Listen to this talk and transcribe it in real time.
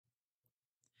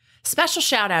Special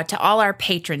shout out to all our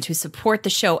patrons who support the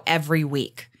show every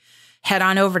week. Head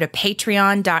on over to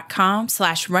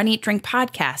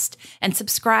patreon.com/runeatdrinkpodcast and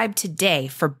subscribe today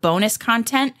for bonus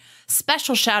content,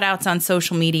 special shout outs on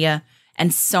social media,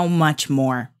 and so much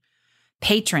more.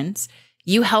 Patrons,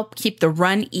 you help keep the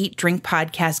Run, Eat, Drink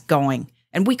podcast going,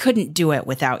 and we couldn't do it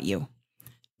without you.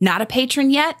 Not a patron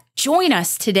yet? Join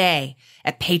us today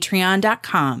at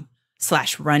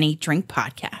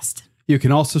patreon.com/runeatdrinkpodcast. You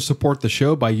can also support the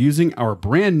show by using our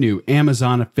brand new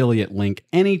Amazon affiliate link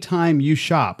anytime you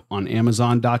shop on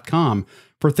Amazon.com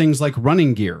for things like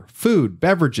running gear, food,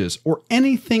 beverages, or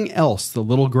anything else the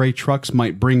little gray trucks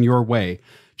might bring your way.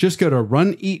 Just go to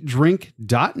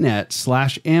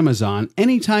runeatdrink.net/Amazon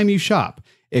anytime you shop.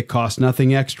 It costs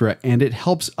nothing extra, and it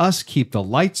helps us keep the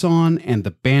lights on and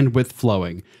the bandwidth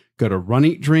flowing. Go to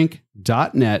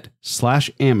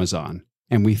runeatdrink.net/Amazon,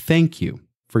 and we thank you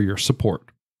for your support.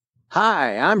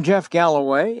 Hi, I'm Jeff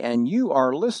Galloway, and you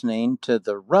are listening to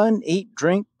the Run, Eat,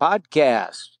 Drink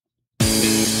podcast.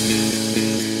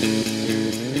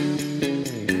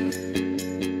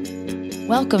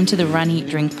 Welcome to the Run, Eat,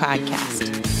 Drink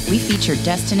podcast. We feature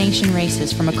destination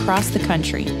races from across the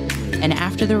country. And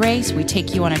after the race, we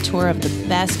take you on a tour of the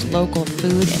best local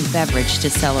food and beverage to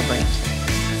celebrate.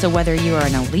 So whether you are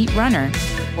an elite runner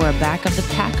or a back of the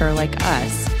packer like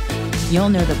us, you'll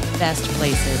know the best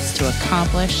places to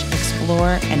accomplish,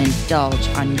 explore, and indulge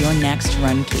on your next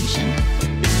runcation.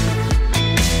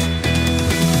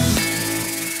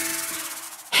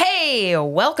 Hey,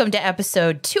 welcome to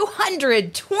episode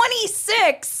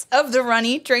 226 of the Run,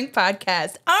 Eat, Drink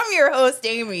podcast. I'm your host,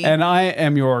 Amy. And I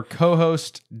am your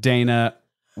co-host, Dana.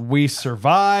 We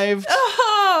survived.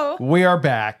 Oh! We are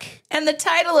back. And the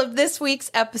title of this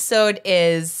week's episode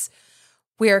is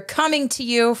We Are Coming to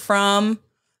You from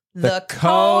the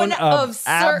Cone of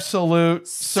Absolute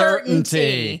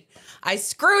Certainty. I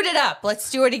screwed it up.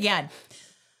 Let's do it again.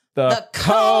 The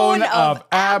Cone of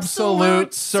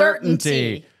Absolute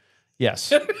Certainty.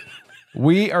 Yes.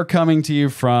 We are coming to you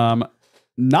from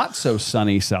not so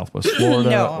sunny Southwest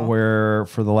Florida, No. where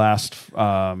for the last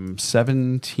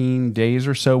 17 days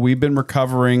or so, we've been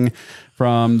recovering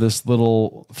from this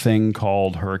little thing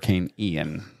called Hurricane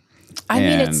Ian. I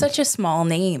mean, it's such a small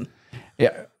name.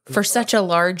 Yeah. For such a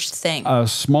large thing. A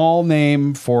small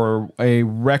name for a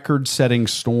record-setting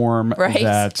storm Right.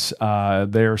 that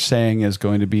they're saying is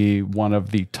going to be one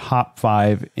of the top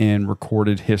 5 in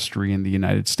recorded history in the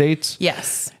United States.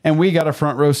 Yes. And we got a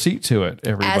front row seat to it,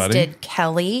 everybody. As did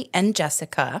Kelly and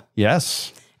Jessica.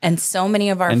 Yes. And so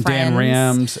many of our And friends. Dan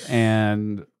Rams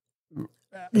and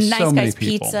Nice so many Guys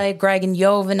people. Pizza, Greg and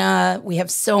Jovina. We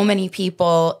have so many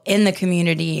people in the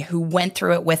community who went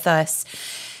through it with us.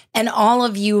 And all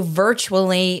of you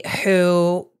virtually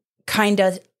who kind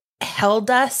of held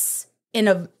us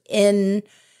in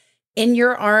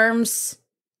your arms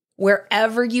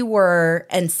wherever you were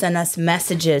and sent us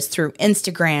messages through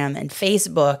Instagram and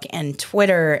Facebook and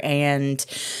Twitter and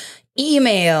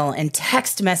email and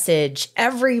text message.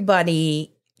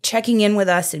 Everybody checking in with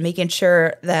us and making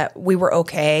sure that we were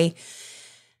okay.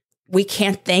 We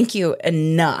can't thank you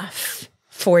enough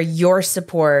for your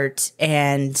support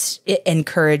and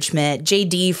encouragement.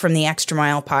 JD from the Extra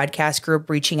Mile podcast group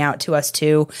reaching out to us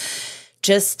too.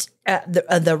 Just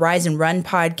the Rise and Run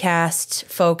podcast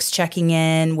folks checking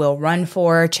in. Will Run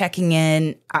For checking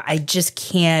in. I just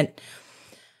can't.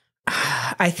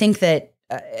 I think that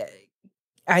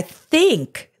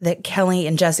Kelly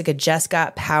and Jessica just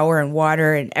got power and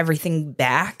water and everything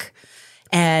back,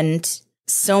 and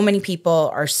so many people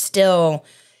are still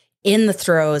in the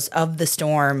throes of the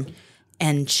storm,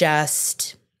 and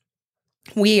just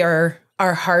our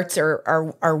hearts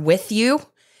are with you,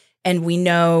 and we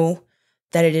know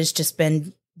that it has just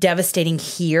been devastating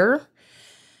here,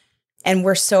 and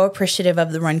we're so appreciative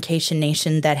of the Runcation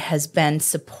Nation that has been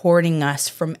supporting us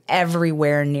from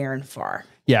everywhere, near and far.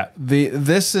 Yeah,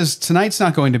 tonight's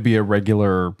not going to be a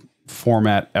regular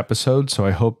format episode, so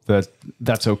I hope that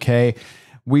that's okay.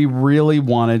 We really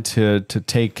wanted to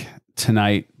take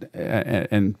tonight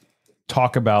and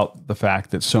talk about the fact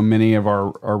that so many of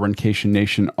our Runcation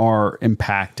Nation are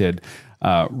impacted.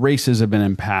 Races have been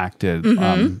impacted.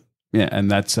 Mm-hmm.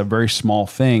 And that's a very small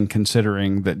thing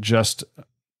considering that just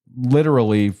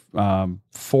literally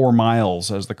 4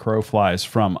 miles as the crow flies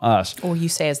from us. Oh, you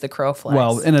say as the crow flies.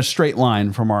 Well, in a straight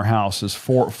line from our house is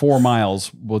 4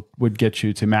 miles would get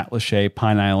you to Matlacha,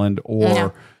 Pine Island,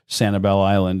 or Sanibel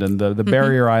Island. And the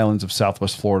barrier islands of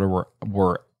Southwest Florida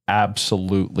were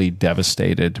absolutely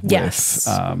devastated with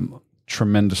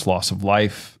tremendous loss of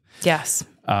life. Yes.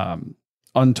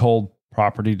 Untold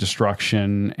property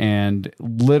destruction and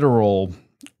literal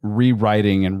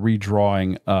rewriting and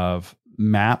redrawing of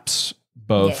maps,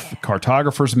 both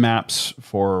cartographers' maps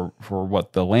for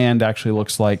what the land actually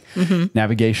looks like.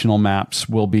 Navigational maps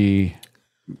will be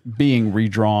being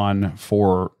redrawn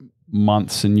for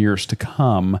months and years to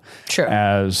come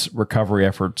as recovery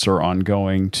efforts are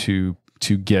ongoing to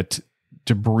get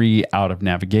debris out of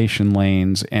navigation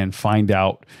lanes and find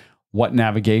out what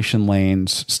navigation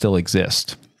lanes still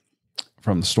exist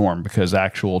from the storm, because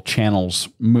actual channels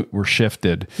were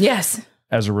shifted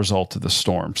as a result of the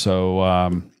storm. So,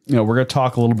 we're going to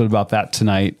talk a little bit about that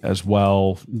tonight as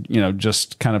well,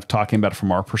 just kind of talking about it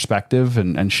from our perspective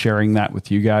and sharing that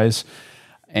with you guys.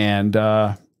 And,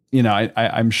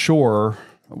 I'm sure,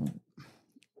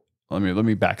 let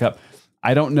me back up.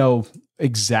 I don't know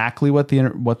exactly what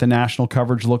the national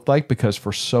coverage looked like, because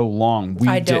for so long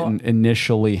we didn't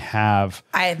initially have.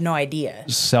 I have no idea.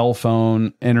 Cell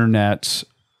phone, internet,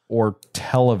 or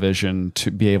television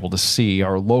to be able to see.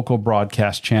 Our local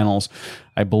broadcast channels,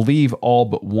 I believe all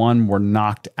but one were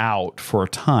knocked out for a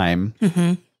time.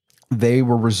 They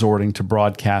were resorting to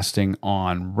broadcasting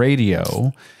on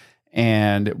radio.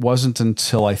 And it wasn't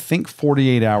until I think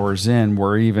 48 hours in,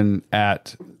 where even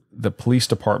at the police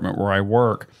department where I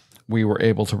work, we were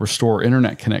able to restore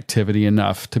internet connectivity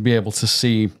enough to be able to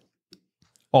see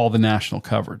all the national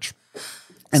coverage.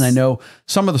 And I know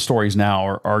some of the stories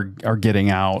now are getting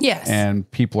out, and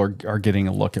people are getting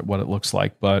a look at what it looks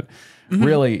like. But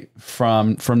really,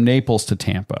 from Naples to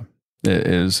Tampa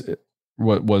is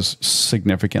what was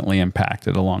significantly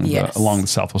impacted along the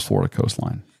Southwest Florida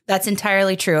coastline. That's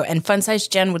entirely true. And Fun Size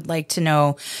Jen would like to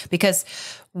know, because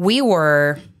we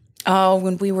were,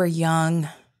 when we were young,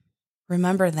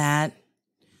 remember that?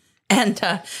 And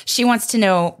she wants to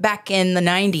know, back in the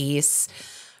 90s,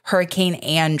 Hurricane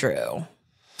Andrew,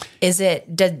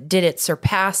 did it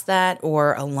surpass that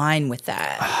or align with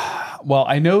that? Well,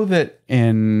 I know that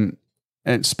and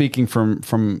speaking from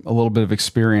a little bit of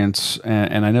experience,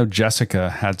 and I know Jessica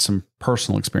had some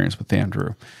personal experience with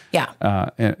Andrew.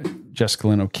 Jessica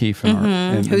Lynn O'Keefe,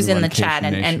 who's in the chat,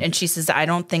 and she says, I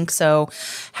don't think so.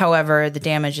 However, the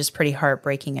damage is pretty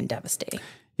heartbreaking and devastating.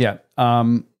 Yeah.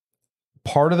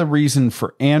 Part of the reason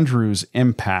for Andrew's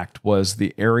impact was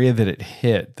the area that it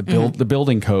hit. The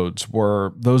building codes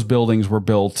those buildings were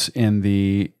built in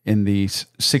the 60s,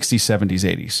 70s,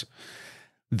 80s.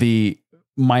 The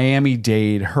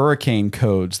Miami-Dade hurricane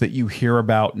codes that you hear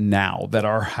about now, that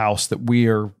our house that we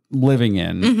are living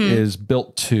in is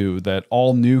built to, that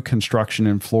all new construction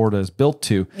in Florida is built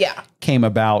to, came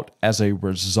about as a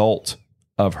result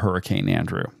of Hurricane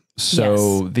Andrew.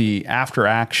 So the after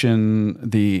action,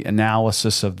 the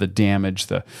analysis of the damage,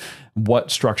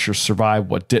 what structures survived,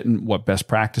 what didn't, what best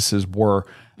practices were,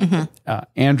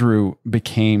 Andrew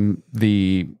became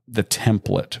the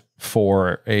template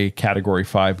for a Category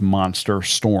 5 monster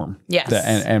storm.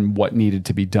 And what needed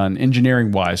to be done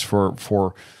engineering wise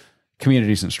for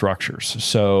communities and structures.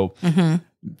 So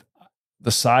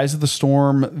the size of the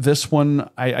storm, this one,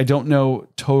 I don't know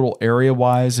total area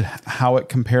wise how it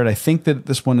compared. I think that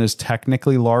this one is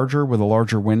technically larger with a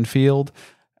larger wind field.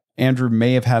 Andrew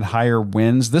may have had higher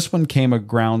winds. This one came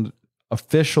aground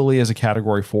officially as a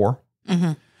Category 4,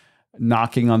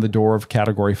 knocking on the door of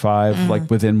Category 5, like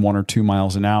within 1 or 2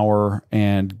 miles an hour,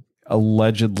 and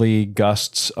allegedly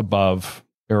gusts above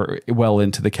or well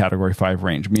into the Category 5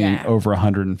 range, meaning over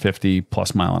 150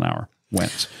 plus mile an hour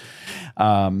winds.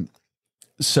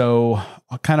 So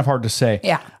kind of hard to say.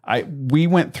 We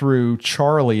went through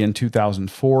Charlie in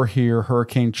 2004 here.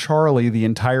 Hurricane Charlie, the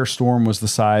entire storm was the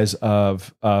size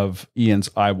of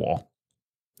Ian's eyeball.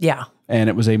 And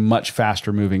it was a much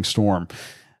faster moving storm.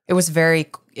 It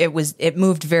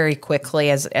moved very quickly,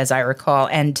 as I recall.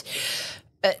 And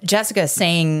Jessica is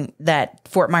saying that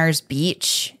Fort Myers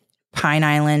Beach, Pine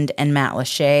Island, and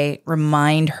Matlacha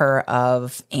remind her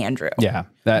of Andrew.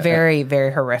 Very,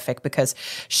 very horrific, because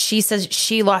she says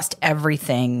she lost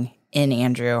everything in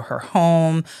Andrew, her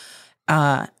home,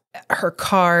 her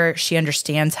car. She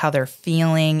understands how they're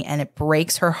feeling, and it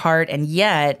breaks her heart. And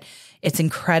yet it's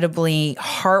incredibly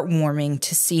heartwarming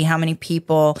to see how many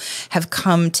people have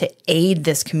come to aid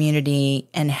this community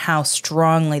and how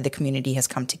strongly the community has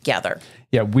come together.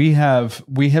 We have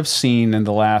seen in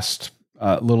the last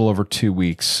little over 2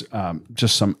 weeks,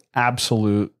 just some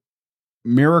absolute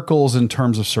miracles in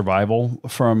terms of survival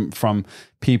from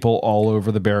people all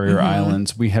over the barrier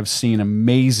islands. We have seen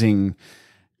amazing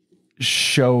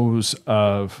shows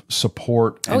of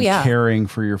support and caring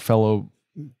for your fellow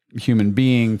human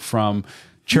being from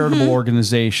charitable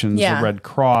organizations, the Red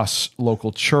Cross,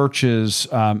 local churches,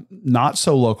 not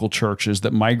so local churches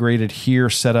that migrated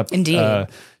here, set up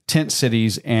tent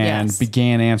cities, and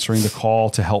began answering the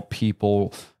call to help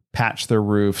people patch their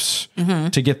roofs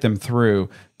to get them through,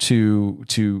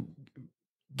 to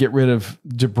get rid of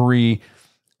debris.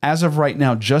 As of right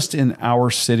now, just in our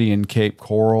city in Cape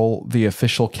Coral, the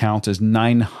official count is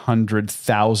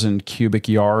 900,000 cubic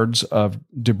yards of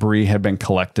debris have been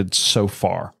collected so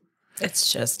far.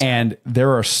 It's just... And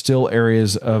there are still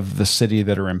areas of the city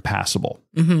that are impassable.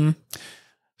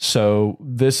 So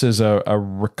this is a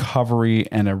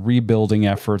recovery and a rebuilding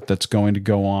effort that's going to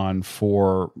go on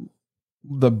for...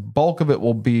 The bulk of it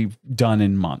will be done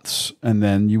in months, and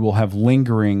then you will have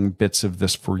lingering bits of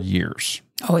this for years.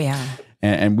 Oh, yeah.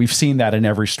 And we've seen that in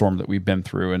every storm that we've been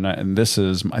through. And this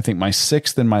is, I think, my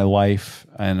 6th in my life,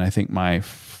 and I think my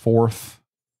 4th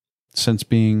since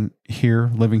being here,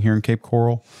 living here in Cape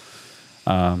Coral.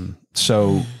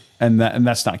 So, and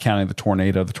that's not counting the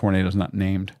tornado. The tornado's not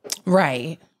named.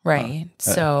 Right.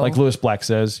 So, like Lewis Black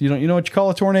says, you know what you call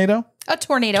a tornado? A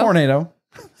tornado. Tornado.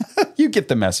 You get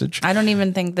the message. I don't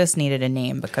even think this needed a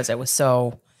name because it was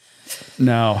so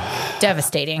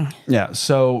devastating. Yeah.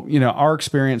 So, our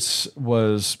experience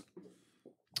was,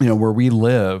 where we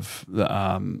live,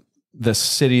 the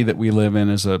city that we live in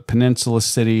is a peninsula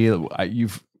city.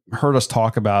 You've heard us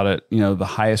talk about it. The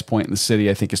highest point in the city,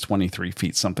 I think, is 23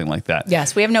 feet, something like that.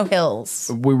 Yes. We have no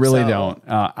hills. We really don't.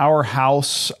 Our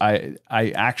house, I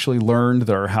actually learned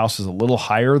that our house is a little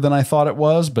higher than I thought it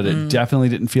was, but it definitely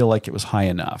didn't feel like it was high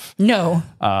enough. No.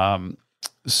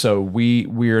 So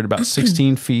we're at about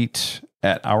 16 feet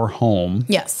at our home.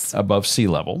 Yes. Above sea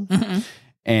level.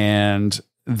 And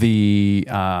the,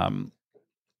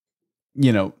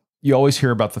 you always hear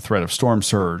about the threat of storm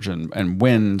surge and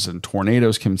winds and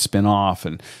tornadoes can spin off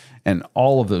and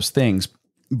all of those things.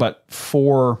 But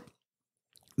for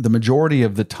the majority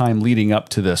of the time leading up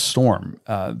to this storm,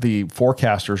 the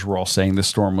forecasters were all saying this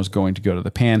storm was going to go to the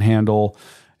Panhandle,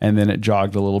 and then it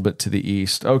jogged a little bit to the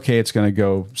east. Okay, it's going to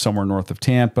go somewhere north of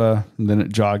Tampa, and then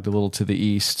it jogged a little to the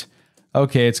east.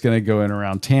 Okay, it's going to go in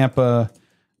around Tampa,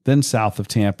 then south of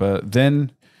Tampa,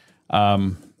 then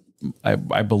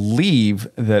I believe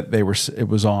that it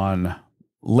was on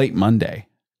late Monday,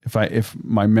 if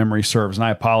my memory serves, and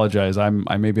I apologize. I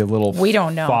may be a little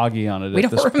foggy on it. We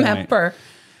don't remember.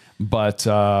 But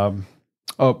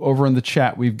over in the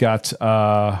chat, we've got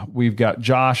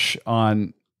Josh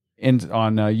on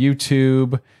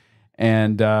YouTube,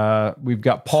 and we've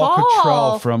got Paul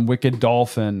Cottrell from Wicked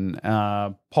Dolphin.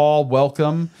 Paul,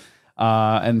 welcome.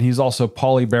 And he's also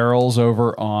Paulie Barrels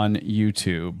over on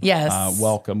YouTube. Yes.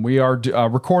 Welcome. We are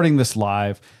recording this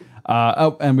live.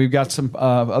 And we've got some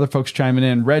other folks chiming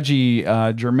in. Reggie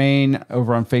Germain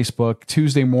over on Facebook.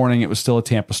 Tuesday morning, it was still a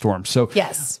Tampa storm. So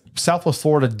yes, Southwest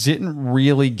Florida didn't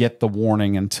really get the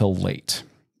warning until late.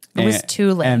 It was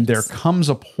too late. And there comes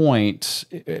a point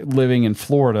living in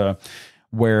Florida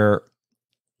where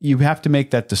you have to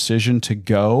make that decision to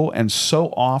go. And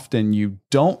so often you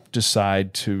don't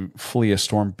decide to flee a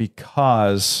storm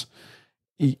because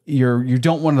you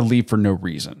don't want to leave for no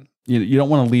reason. You don't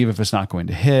want to leave if it's not going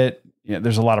to hit.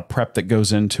 There's a lot of prep that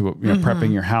goes into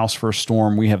prepping your house for a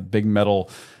storm. We have big metal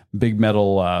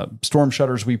storm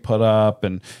shutters we put up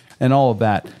and all of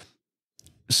that.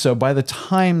 So by the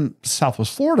time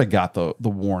Southwest Florida got the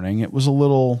warning, it was a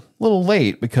little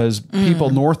late because people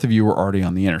north of you were already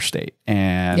on the interstate.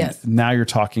 And now you're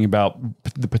talking about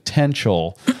the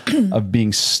potential of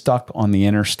being stuck on the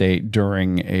interstate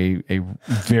during a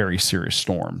very serious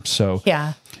storm. So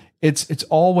it's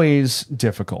always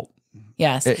difficult.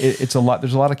 Yes. It's a lot.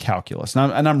 There's a lot of calculus.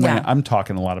 And I'm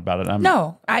talking a lot about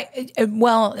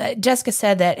it. Jessica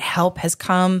said that help has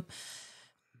come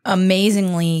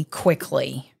amazingly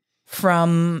quickly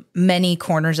from many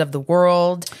corners of the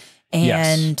world.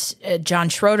 And John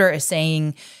Schroeder is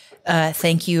saying,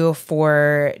 thank you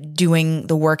for doing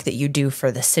the work that you do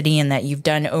for the city and that you've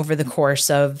done over the course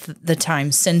of the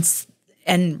time since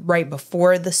and right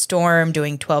before the storm,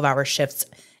 doing 12-hour shifts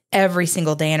every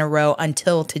single day in a row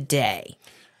until today.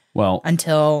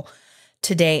 Until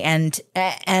today.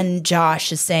 And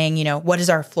Josh is saying, what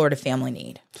does our Florida family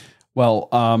need? Well,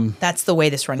 that's the way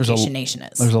this Runcation Nation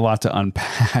is. There's a lot to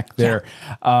unpack there.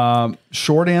 Yeah.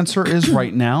 Short answer is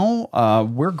right now,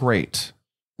 we're great.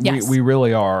 Yes. We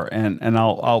really are. And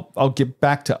I'll get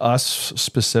back to us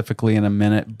specifically in a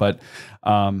minute, but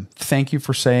thank you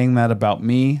for saying that about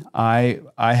me. I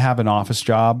have an office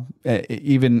job.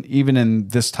 Even in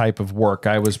this type of work,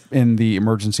 I was in the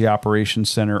emergency operations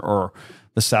center or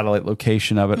the satellite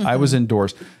location of it. I was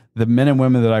indoors. The men and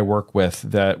women that I work with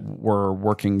that were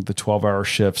working the 12-hour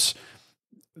shifts,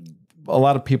 a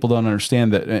lot of people don't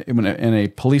understand that in a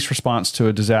police response to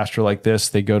a disaster like this,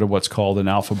 they go to what's called an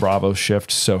Alpha Bravo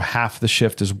shift. So half the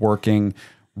shift is working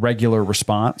regular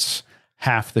response.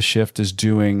 half the shift is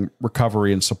doing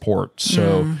recovery and support.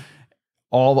 So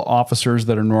all the officers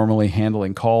that are normally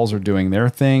handling calls are doing their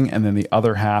thing, and then the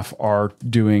other half are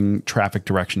doing traffic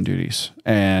direction duties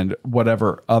and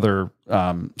whatever other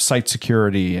site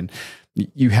security. And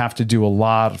you have to do a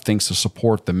lot of things to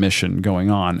support the mission going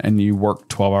on, and you work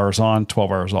 12 hours on,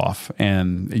 12 hours off,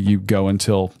 and you go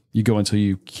until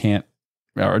you can't,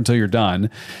 or until you're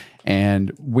done.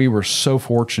 And we were so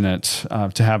fortunate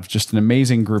to have just an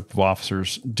amazing group of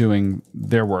officers doing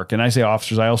their work. And I say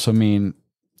officers, I also mean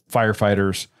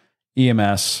firefighters,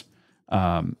 EMS,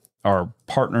 our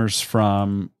partners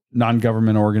from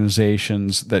non-government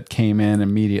organizations that came in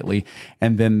immediately.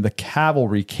 And then the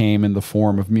cavalry came in the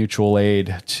form of mutual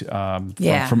aid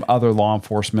from other law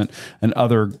enforcement and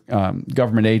other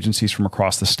government agencies from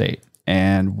across the state.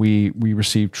 And we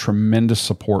received tremendous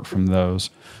support from those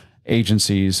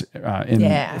agencies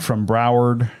from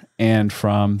Broward and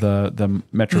from the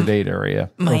Metro-Dade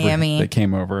area, Miami, that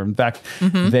came over. In fact,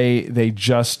 they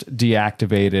just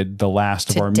deactivated the last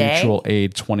of our mutual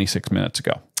aid 26 minutes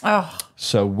ago. Oh,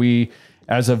 so we,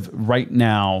 as of right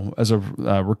now, as of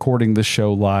recording this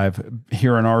show live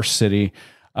here in our city,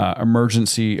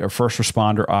 emergency or first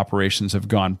responder operations have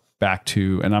gone back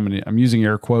to, and I'm using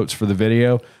air quotes for the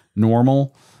video,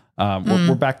 normal.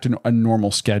 We're back to a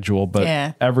normal schedule,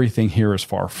 but everything here is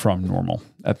far from normal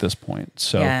at this point.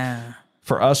 So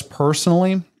for us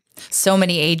personally, so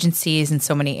many agencies and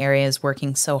so many areas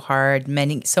working so hard,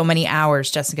 so many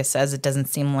hours. Jessica says it doesn't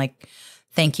seem like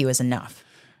thank you is enough.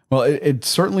 Well, it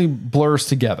certainly blurs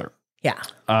together. Yeah.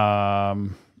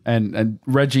 And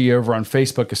Reggie over on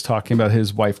Facebook is talking about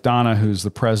his wife Donna, who's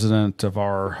the president of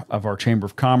our Chamber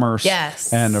of Commerce.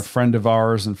 Yes. And a friend of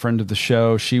ours and friend of the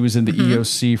show. She was in the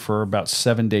EOC for about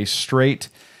 7 days straight.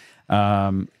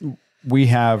 We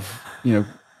have,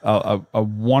 a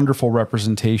wonderful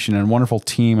representation and wonderful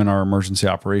team in our emergency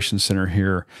operations center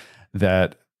here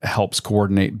that helps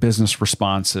coordinate business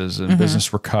responses and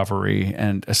business recovery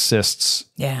and assists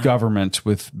government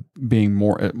with being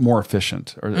more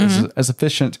efficient, or as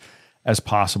efficient as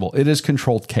possible. It is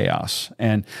controlled chaos.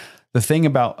 And the thing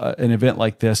about an event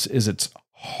like this is it's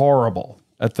horrible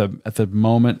at the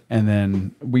moment. And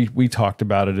then we talked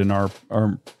about it in our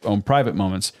own private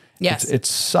moments. Yes. It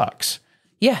sucks.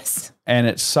 Yes. And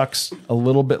it sucks a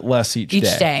little bit less each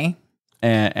day.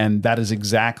 And that is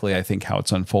exactly, I think, how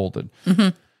it's unfolded.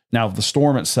 Now, the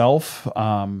storm itself,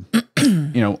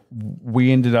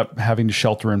 we ended up having to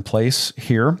shelter in place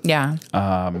here. Yeah.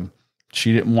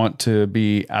 She didn't want to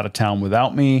be out of town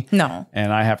without me. No.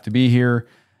 And I have to be here.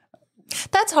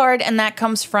 That's hard. And that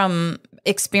comes from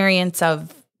experience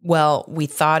of, well, we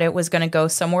thought it was going to go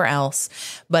somewhere else,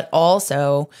 but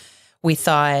also we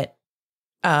thought,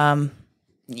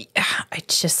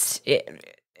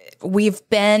 we've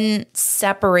been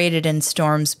separated in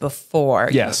storms before,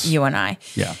 yes. you and I.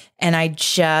 Yeah. And I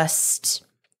just,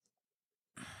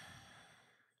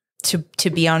 to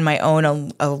be on my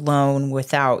own alone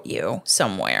without you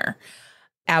somewhere,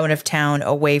 out of town,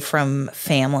 away from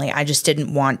family, I just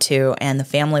didn't want to. And the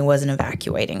family wasn't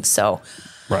evacuating. So,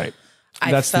 right.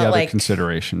 That's the other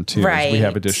consideration too. Right. Is we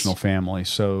have additional family,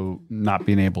 so not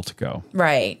being able to go.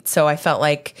 Right. So I felt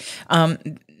like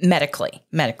medically,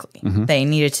 they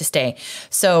needed to stay.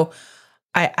 So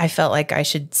I felt like I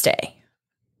should stay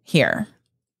here.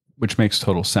 Which makes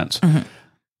total sense.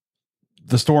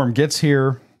 The storm gets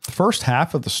here. The first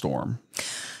half of the storm.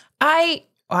 I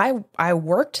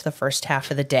worked the first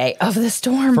half of the day of the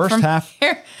storm. First half,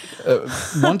 here.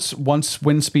 Once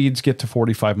wind speeds get to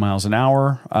 45 miles an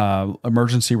hour,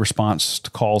 emergency response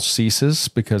calls ceases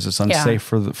because it's unsafe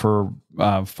for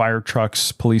fire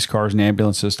trucks, police cars, and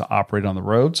ambulances to operate on the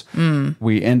roads.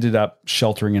 We ended up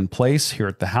sheltering in place here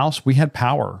at the house. We had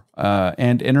power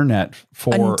and internet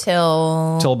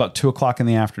until about 2:00 in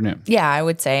the afternoon. Yeah, I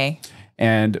would say.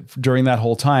 And during that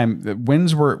whole time, the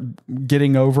winds were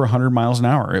getting over 100 miles an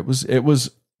hour. It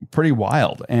was pretty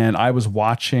wild. And I was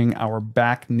watching our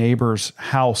back neighbor's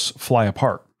house fly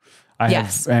apart.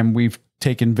 And we've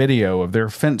taken video of their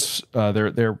fence,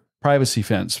 their privacy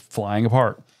fence flying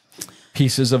apart,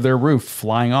 pieces of their roof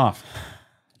flying off.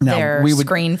 Now, their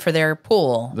screen for their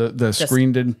pool. The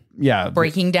screen did,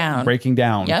 breaking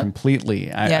down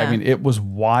completely. I mean, it was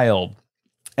wild.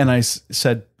 And I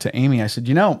said to Amy, I said,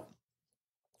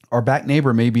 our back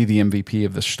neighbor may be the MVP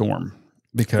of the storm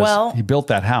because he built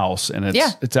that house and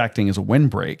it's acting as a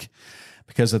windbreak,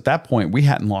 because at that point we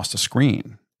hadn't lost a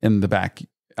screen in the back.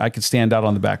 I could stand out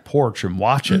on the back porch and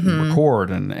watch it and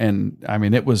record. And I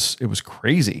mean, it was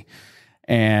crazy.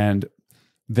 And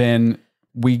then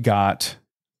we got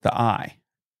the eye.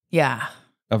 Yeah.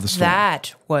 Of the storm.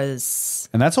 That was.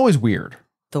 And that's always weird.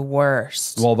 the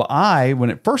worst. Well, the eye, when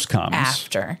it first comes,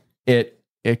 After. it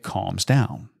calms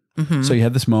down. So you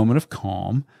had this moment of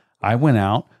calm. I went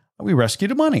out. We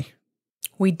rescued a bunny.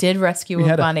 We did rescue We a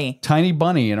had bunny. a tiny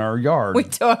bunny in our yard. We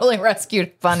totally rescued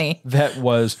a bunny. That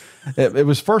was, it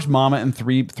was first mama and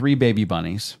three baby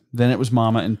bunnies. Then it was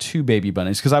mama and 2 baby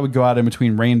bunnies. Because I would go out in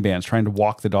between rain bands trying to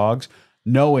walk the dogs,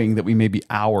 knowing that we may be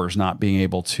hours not being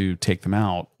able to take them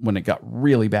out when it got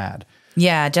really bad.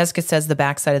 Yeah, Jessica says the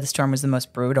backside of the storm was the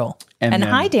most brutal. And then,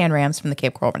 hi, Dan Rams from the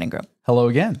Cape Coral Running Group. Hello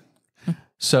again.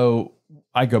 So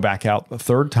I go back out the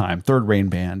third rain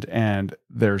band, and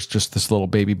there's just this little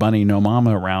baby bunny, no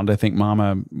mama around. I think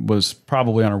mama was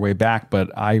probably on her way back, but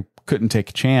I couldn't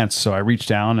take a chance. So I reached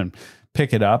down and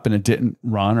pick it up, and it didn't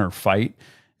run or fight.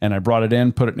 And I brought it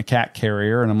in, put it in a cat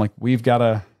carrier, and I'm like, we've got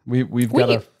a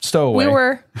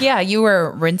stowaway. You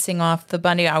were rinsing off the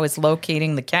bunny. I was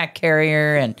locating the cat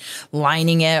carrier and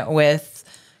lining it with,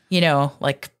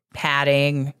 like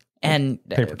padding and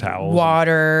paper towels,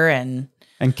 water and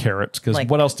carrots. Because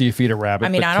what else do you feed a rabbit?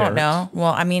 I don't know.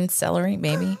 Well, celery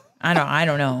maybe. I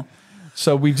don't know.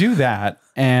 So we do that,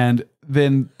 and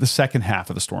then the second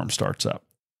half of the storm starts up.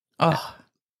 Oh,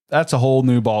 that's a whole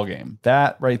new ball game.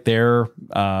 That right there,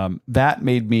 that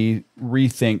made me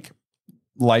rethink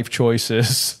life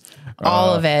choices,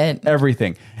 all of it,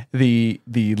 everything. The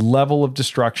level of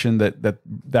destruction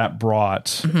that brought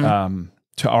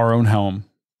to our own home,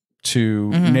 to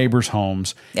neighbors'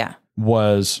 homes,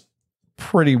 was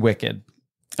pretty wicked.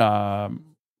 Our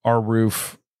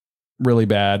roof really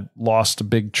bad. Lost a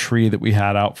big tree that we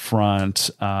had out front.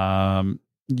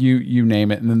 You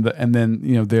name it, and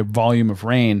then the volume of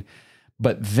rain.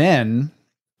 But then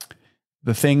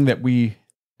the thing that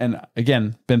and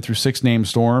again, been through 6 named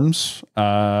storms.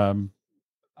 I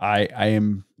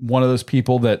am one of those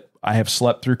people that I have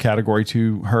slept through Category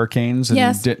 2 hurricanes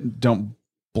and don't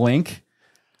blink.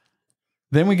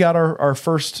 Then we got our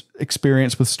first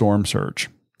experience with storm surge.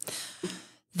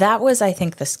 That was, I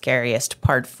think, the scariest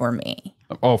part for me.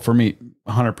 Oh, for me,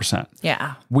 100%.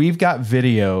 Yeah. We've got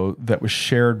video that was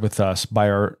shared with us by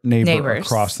our neighbors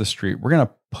across the street. We're going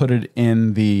to put it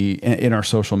in our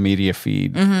social media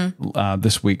feed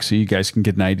this week, so you guys can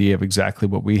get an idea of exactly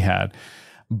what we had.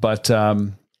 But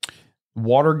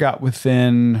water got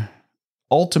within.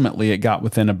 Ultimately, it got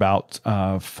within about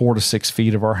 4 to 6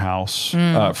 feet of our house,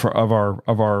 of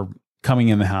our coming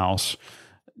in the house.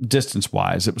 Distance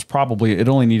wise, it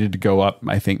only needed to go up,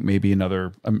 I think, maybe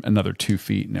another 2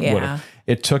 feet, and it would have.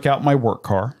 It took out my work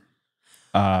car.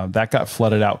 That got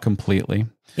flooded out completely.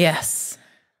 Yes.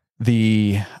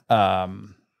 We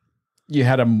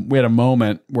had a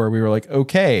moment where we were like,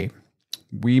 okay,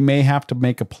 we may have to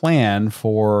make a plan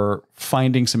for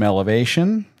finding some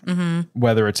elevation,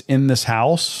 whether it's in this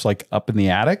house, like up in the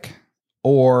attic,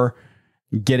 or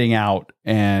getting out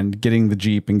and getting the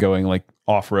Jeep and going like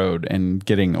off road and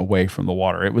getting away from the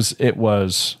water.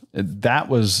 That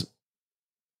was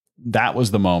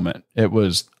the moment. It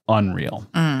was unreal.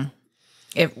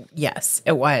 Yes,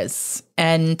 it was.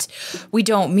 And we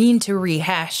don't mean to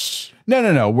rehash.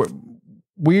 No.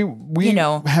 We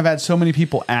have had so many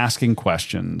people asking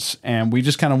questions, and we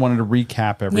just kind of wanted to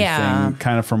recap everything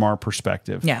kind of from our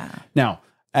perspective. Yeah. Now,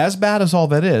 as bad as all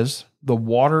that is, the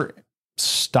water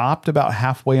stopped about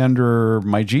halfway under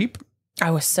my Jeep.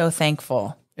 I was so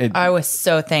thankful. I was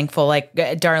so thankful. Like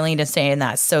Darlene is saying,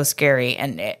 that's so scary.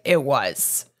 And it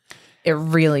was. It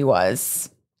really was.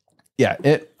 Yeah.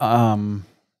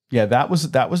 That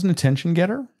was an attention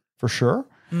getter for sure.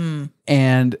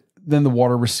 And then the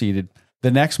water receded. The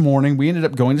next morning, we ended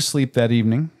up going to sleep that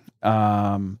evening.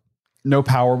 No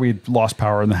power. We had lost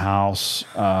power in the house.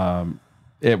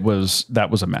 That was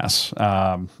a mess.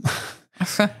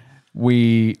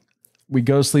 We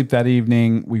go to sleep that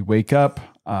evening. We wake up.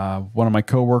 One of my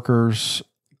coworkers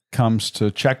comes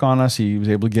to check on us. He was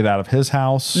able to get out of his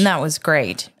house. And that was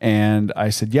great. And I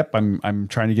said, "Yep, I'm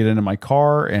trying to get into my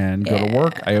car and go to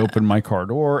work." I opened my car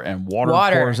door and water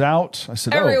pours out. I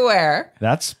said, everywhere. "Oh,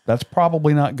 that's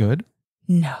probably not good."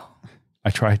 No.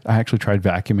 I actually tried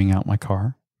vacuuming out my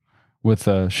car with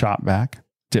a shop vac.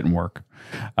 Didn't work.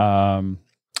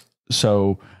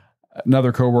 So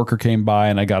another coworker came by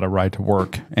and I got a ride to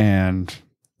work, and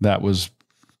that was,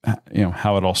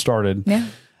 how it all started. Yeah.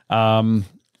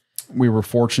 We were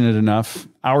fortunate enough.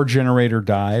 Our generator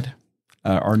died.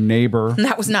 Our neighbor.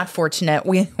 That was not fortunate.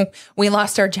 We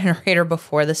lost our generator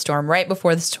before the storm, right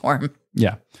before the storm.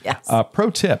 Yeah. Yes.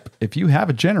 Pro tip: if you have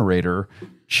a generator,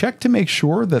 check to make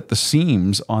sure that the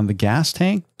seams on the gas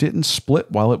tank didn't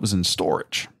split while it was in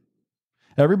storage.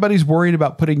 Everybody's worried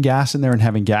about putting gas in there and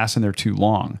having gas in there too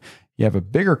long. You have a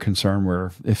bigger concern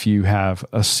where if you have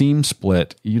a seam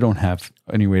split, you don't have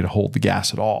any way to hold the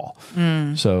gas at all.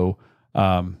 So,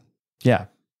 yeah,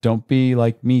 don't be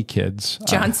like me, kids.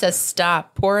 John says,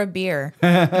 stop, pour a beer.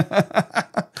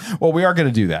 Well, we are going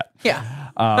to do that. Yeah.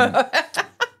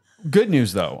 Good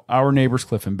news, though. Our neighbors,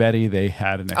 Cliff and Betty, they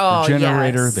had an extra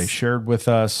generator. Yes. They shared with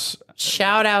us.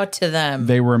 Shout out to them.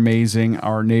 They were amazing.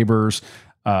 Our neighbors,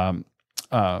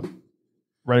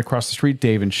 right across the street,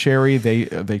 Dave and Sherry, they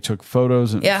took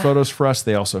photos for us.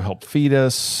 They also helped feed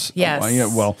us. Yes.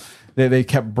 Well, they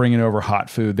kept bringing over hot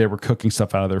food. They were cooking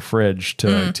stuff out of their fridge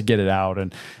to get it out,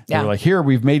 and they were like, "Here,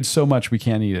 we've made so much, we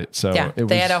can't eat it." So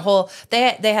they had a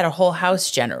whole house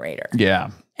generator.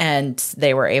 Yeah. And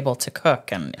they were able to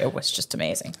cook, and it was just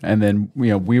amazing. And then,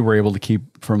 we were able to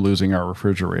keep from losing our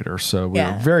refrigerator. So we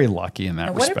were very lucky in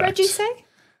that respect. What did Reggie say?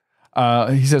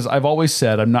 He says, I've always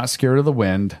said I'm not scared of the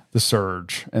wind, the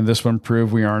surge, and this one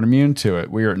proved we aren't immune to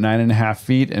it. We are at 9.5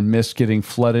 feet and missed getting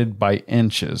flooded by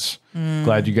inches.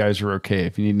 Glad you guys are okay.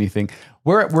 If you need anything,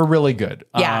 we're really good.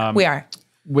 Yeah, we are.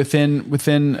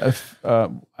 Within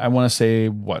I want to say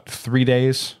 3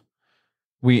 days,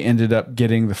 we ended up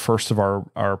getting the first of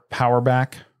our power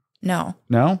back. No.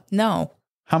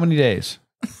 How many days?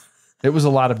 It was a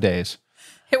lot of days.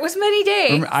 It was many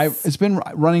days. It's been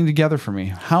running together for me.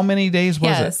 How many days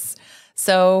was it?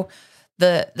 So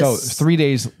the 3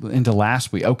 days into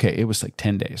last week. Okay, it was like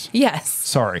 10 days. Yes.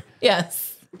 Sorry.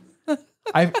 Yes.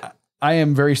 I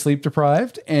am very sleep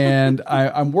deprived, and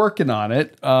I'm working on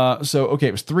it. So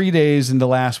it was 3 days into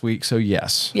last week. So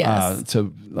yes.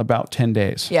 So about 10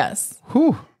 days. Yes.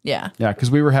 Whew. Yeah. Yeah,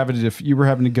 because you were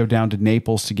having to go down to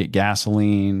Naples to get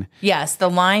gasoline. Yes, the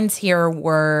lines here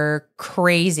were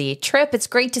crazy. Trip, it's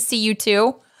great to see you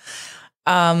too.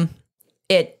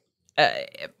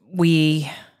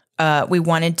 We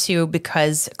wanted to,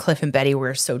 because Cliff and Betty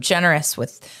were so generous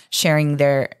with sharing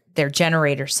their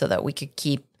generators so that we could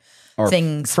keep Our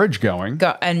things fridge going.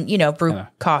 Brew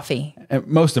coffee. And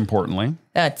most importantly,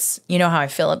 that's how I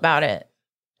feel about it.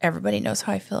 Everybody knows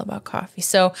how I feel about coffee.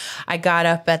 So I got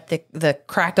up at the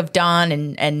crack of dawn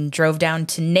and drove down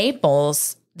to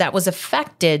Naples. That was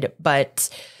affected, but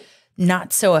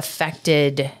not so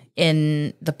affected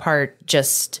in the part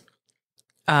just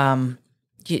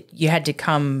you had to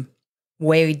come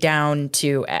way down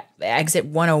to exit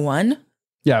 101.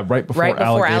 Yeah, right before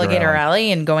Alligator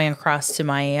Alley and going across to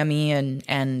Miami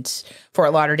and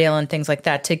Fort Lauderdale and things like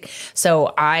that.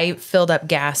 So I filled up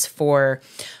gas for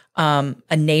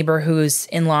a neighbor who's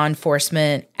in law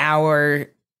enforcement, our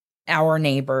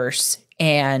neighbors,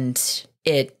 and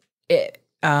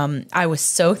I was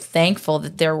so thankful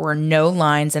that there were no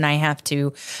lines, and I have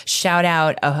to shout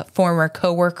out a former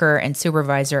coworker and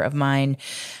supervisor of mine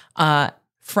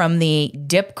from the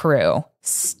dip crew,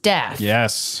 Steph.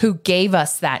 Yes. Who gave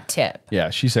us that tip.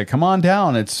 Yeah, she said, come on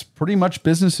down. It's pretty much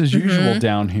business as usual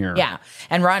down here. Yeah.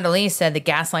 And Rhonda Lee said the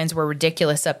gas lines were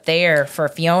ridiculous up there for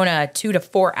Fiona, 2 to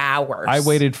 4 hours. I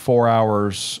waited 4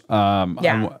 hours. I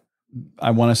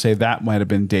want to say that might have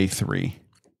been day 3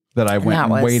 that I went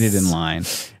and waited in line.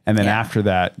 And then after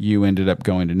that, you ended up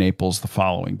going to Naples the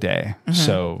following day.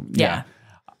 So, yeah.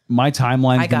 My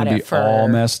timeline's going to be all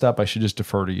messed up. I should just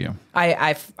defer to you.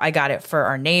 I got it for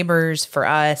our neighbors, for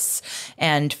us,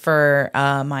 and for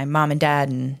my mom and dad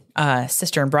and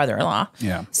sister and brother-in-law.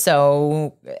 Yeah.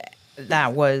 So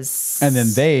that was... And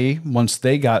then once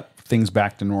they got things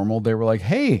back to normal, they were like,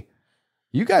 hey,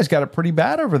 you guys got it pretty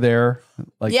bad over there.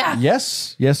 Like,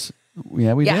 yes,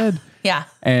 we did. Yeah.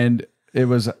 And it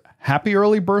was... Happy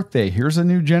early birthday. Here's a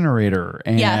new generator.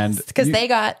 And yes, because they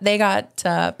got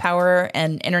power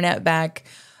and internet back.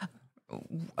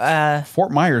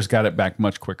 Fort Myers got it back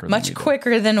much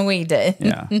quicker than we did.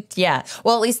 Yeah. Yeah.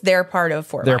 Well, at least they're part of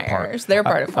Fort Myers. They're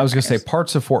part of Fort Myers. I was going to say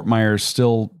parts of Fort Myers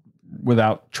still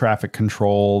without traffic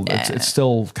control. Yeah. It's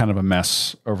still kind of a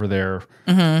mess over there.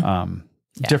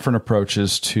 Different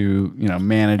approaches to,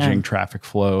 managing traffic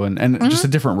flow and just a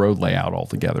different road layout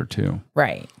altogether too.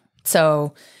 Right.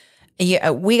 So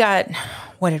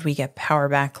what did we get power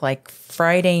back like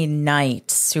Friday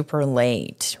night, super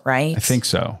late, right? I think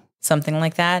so. Something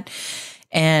like that.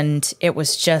 And it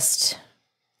was just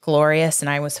glorious. And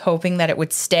I was hoping that it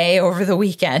would stay over the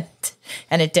weekend.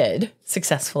 And it did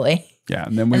successfully. Yeah.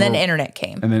 And then internet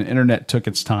came. And then internet took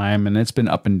its time and it's been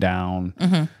up and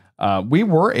down. We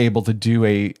were able to do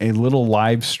a little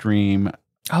live stream.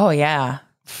 Oh, yeah.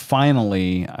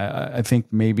 Finally, I think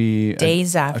maybe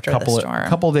days after the storm. A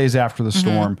couple of days after the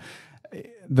storm.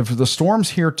 The storms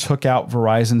here took out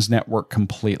Verizon's network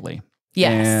completely.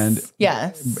 Yes.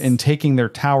 And in taking their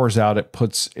towers out,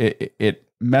 it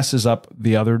messes up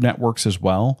the other networks as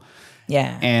well.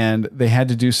 Yeah. And they had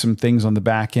to do some things on the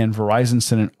back end. Verizon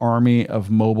sent an army of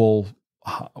mobile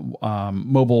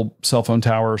cell phone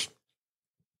towers,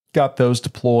 got those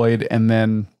deployed, and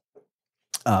then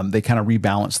they kind of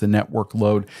rebalanced the network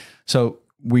load. So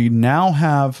we now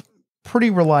have pretty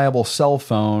reliable cell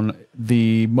phone.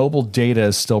 The mobile data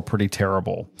is still pretty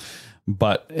terrible,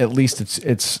 but at least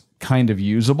it's kind of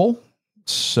usable.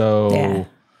 So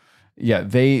yeah,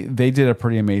 they did a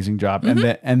pretty amazing job.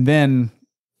 And then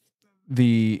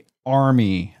the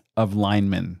army of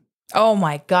linemen, oh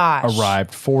my gosh,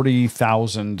 arrived.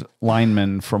 40,000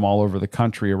 linemen from all over the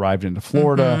country arrived into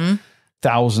Florida.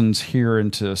 Thousands here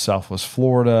into Southwest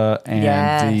Florida,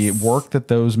 and the work that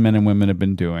those men and women have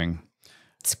been doing,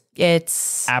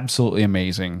 it's absolutely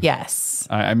amazing. Yes.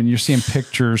 I mean, you're seeing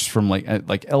pictures from like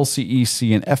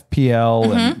LCEC and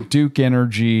FPL and Duke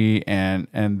Energy, and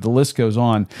the list goes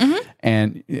on.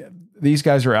 And these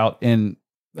guys are out in,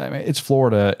 I mean, it's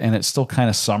Florida and it's still kind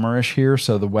of summerish here.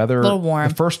 So the weather, a little warm.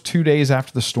 The first 2 days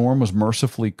after the storm was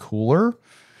mercifully cooler.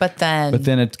 But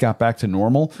then it got back to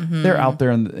normal. They're out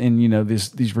there in you know,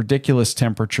 these ridiculous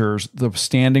temperatures. The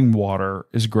standing water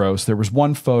is gross. There was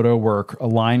one photo where a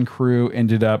line crew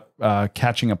ended up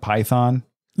catching a python.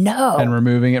 No. And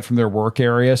removing it from their work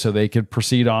area so they could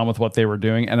proceed on with what they were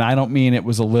doing. And I don't mean it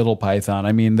was a little python.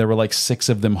 I mean, there were like 6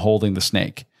 of them holding the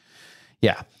snake.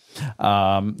 Yeah.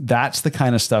 That's the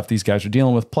kind of stuff these guys are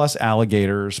dealing with, plus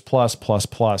alligators,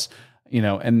 plus, you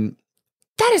know, and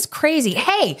that is crazy.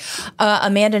 Hey,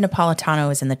 Amanda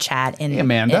Napolitano is in the chat in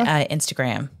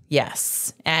Instagram.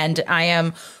 Yes. And I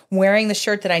am wearing the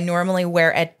shirt that I normally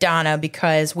wear at Donna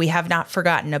because we have not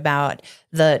forgotten about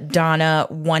the Donna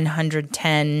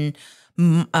 110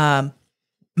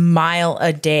 mile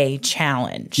a day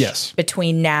challenge. Yes.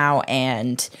 Between now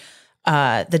and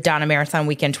the Donna Marathon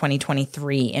Weekend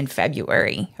 2023 in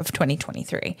February of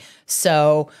 2023.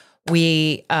 So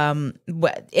we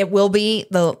it will be,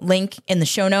 the link in the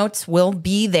show notes will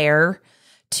be there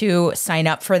to sign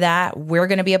up for that. We're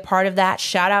going to be a part of that.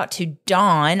 Shout out to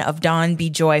Dawn of Dawn Be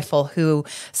Joyful, who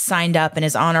signed up and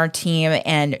is on our team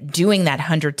and doing that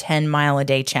 110 mile a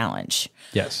day challenge.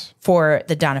 Yes. For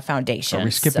the Donna Foundation. Are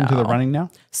we skipping to the running now?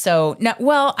 So, no,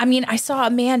 well, I mean, I saw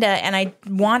Amanda and I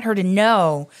want her to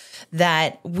know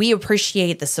that we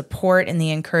appreciate the support and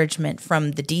the encouragement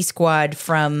from the D Squad,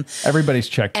 from everybody's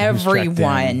checked.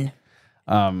 Everyone.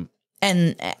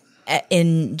 And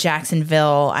in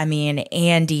Jacksonville, I mean,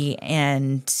 Andy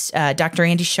and Dr.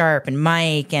 Andy Sharp and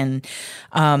Mike and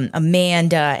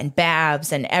Amanda and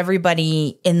Babs and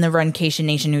everybody in the Runcation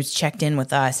Nation who's checked in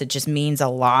with us. It just means a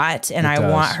lot. And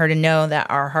I want her to know that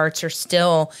our hearts are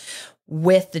still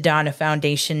with the Donna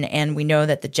Foundation. And we know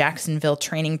that the Jacksonville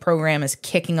training program is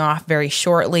kicking off very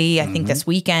shortly, I think this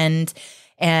weekend.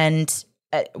 And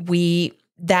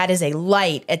that is a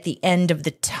light at the end of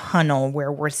the tunnel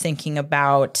where we're thinking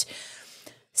about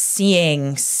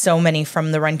seeing so many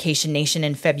from the Runcation Nation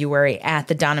in February at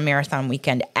the Donna Marathon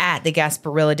Weekend, at the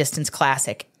Gasparilla Distance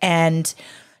Classic, and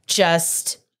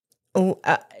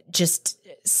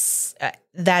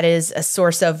that is a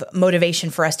source of motivation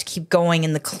for us to keep going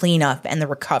in the cleanup and the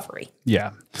recovery.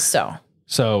 Yeah. So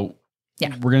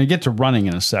yeah, we're going to get to running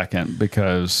in a second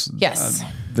because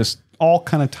this all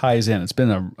kind of ties in. It's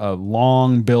been a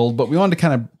long build, but we wanted to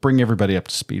kind of bring everybody up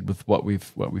to speed with what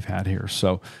we've had here.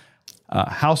 So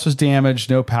house was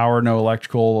damaged, no power, no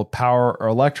electrical.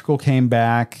 Electrical came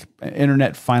back.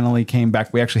 Internet finally came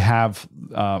back. We actually have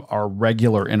our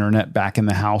regular internet back in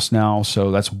the house now, so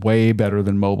that's way better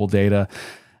than mobile data.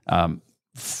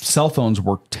 Cell phones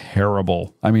work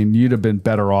terrible. I mean, you'd have been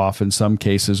better off in some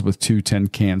cases with 2 tin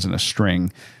cans and a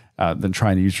string than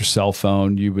trying to use your cell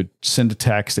phone. You would send a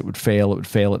text, it would fail.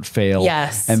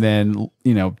 Yes. And then,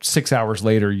 6 hours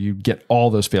later, you get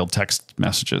all those failed text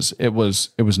messages. It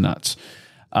was nuts.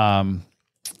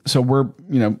 So we're,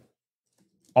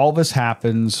 all this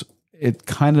happens. It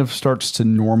kind of starts to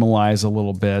normalize a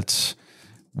little bit.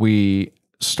 We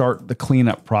start the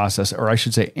cleanup process, or I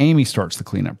should say Amy starts the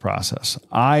cleanup process.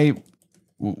 I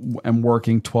am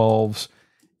working 12s.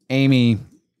 Amy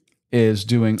is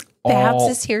doing all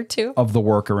is here too of the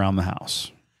work around the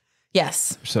house.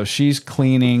 Yes. So she's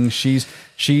cleaning. She's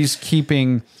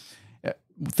keeping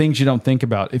things you don't think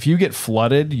about. If you get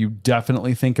flooded, you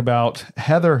definitely think about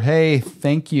Heather. Hey,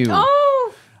 thank you.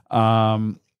 Oh.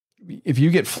 If you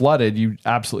get flooded, you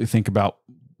absolutely think about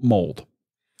mold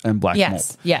and black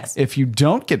mold. Yes. If you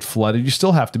don't get flooded, you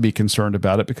still have to be concerned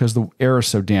about it because the air is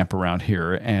so damp around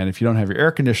here. And if you don't have your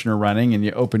air conditioner running and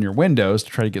you open your windows to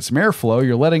try to get some airflow,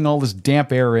 you're letting all this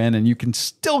damp air in and you can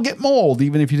still get mold,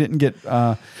 even if you didn't get,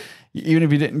 even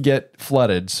if you didn't get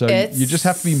flooded. So you just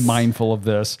have to be mindful of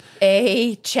this.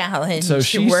 A challenge. So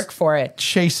she's work for it.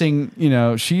 Chasing,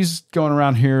 she's going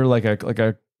around here like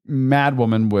a mad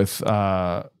woman with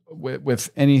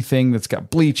anything that's got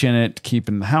bleach in it,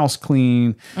 keeping the house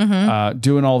clean,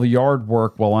 doing all the yard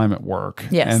work while I'm at work.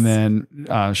 Yes. And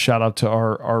then shout out to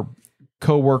our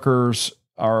coworkers.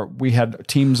 We had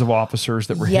teams of officers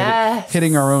that were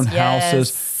hitting our own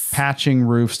houses, patching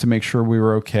roofs to make sure we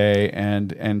were okay,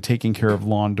 and taking care of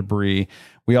lawn debris.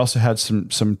 We also had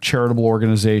some charitable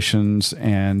organizations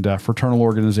and fraternal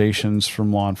organizations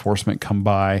from law enforcement come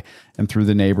by and through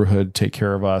the neighborhood take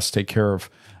care of us, take care of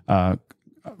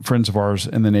friends of ours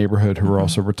in the neighborhood who were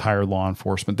also retired law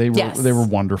enforcement. They were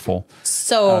wonderful.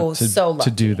 So lucky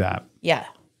to do that. Yeah.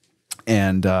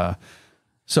 And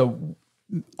so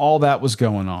all that was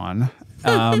going on.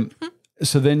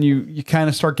 So then you kind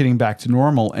of start getting back to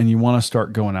normal and you want to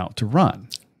start going out to run.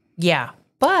 Yeah.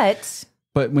 But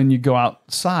when you go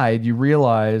outside, you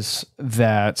realize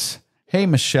that, hey,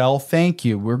 Michelle, thank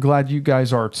you. We're glad you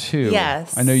guys are too.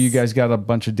 Yes. I know you guys got a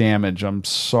bunch of damage. I'm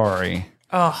sorry.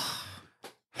 Oh,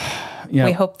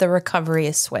 we hope the recovery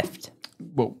is swift.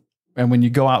 Well, and when you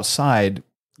go outside,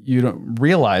 you don't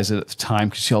realize it at the time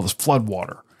because you see all this flood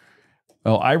water.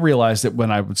 Well, I realized that when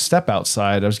I would step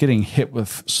outside, I was getting hit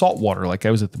with salt water like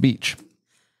I was at the beach.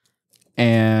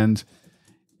 And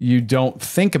you don't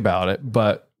think about it,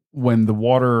 but when the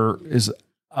water is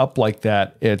up like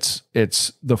that, it's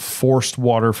the forced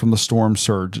water from the storm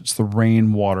surge. It's the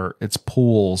rain water. It's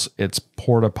pools. It's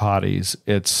porta potties.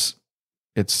 It's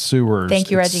sewers.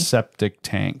 Thank you, Reggie. It's septic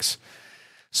tanks.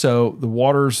 So the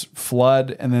waters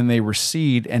flood and then they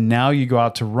recede. And now you go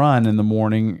out to run in the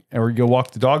morning, or you go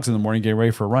walk the dogs in the morning, get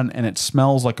ready for a run, and it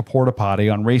smells like a porta potty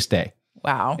on race day.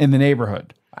 Wow. In the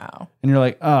neighborhood. Wow. And you're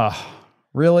like, oh,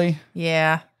 really?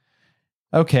 Yeah.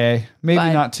 Okay,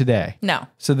 maybe not today. No.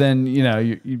 So then,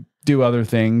 you do other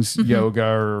things, yoga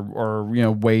or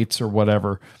weights or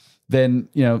whatever. Then,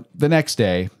 the next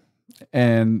day,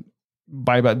 and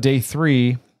by about day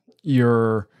 3,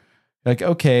 you're like,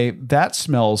 okay, that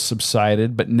smell's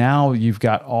subsided, but now you've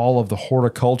got all of the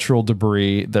horticultural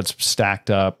debris that's stacked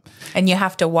up. And you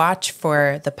have to watch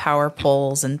for the power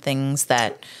poles and things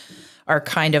that are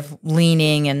kind of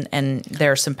leaning, and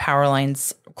there are some power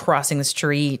lines crossing the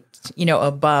street,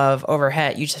 above,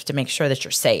 overhead. You just have to make sure that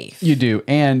you're safe. You do.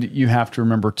 And you have to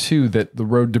remember too, that the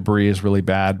road debris is really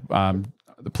bad.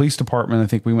 The police department, I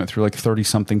think we went through like 30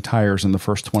 something tires in the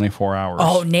first 24 hours.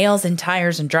 Oh, nails in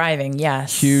tires and driving.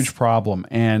 Yes. Huge problem.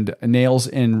 And nails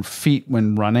in feet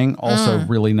when running, also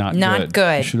really not good. Not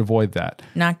good. You should avoid that.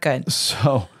 Not good.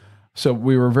 So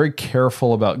we were very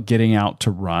careful about getting out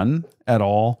to run at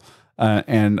all.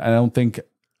 And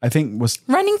I think was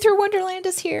Running Through Wonderland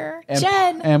is here.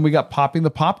 Jen. And we got Popping the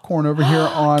Popcorn over here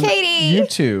on Katie.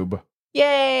 YouTube.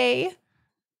 Yay.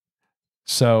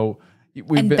 So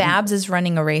Babs is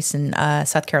running a race in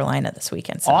South Carolina this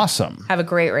weekend. So awesome. Have a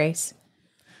great race.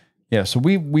 Yeah, so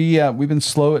we've been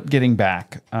slow at getting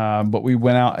back, but we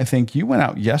went out. I think you went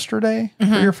out yesterday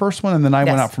for your first one, and then I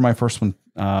went out for my first one.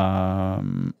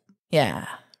 Yeah,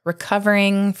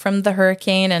 recovering from the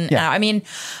hurricane, and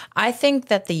I think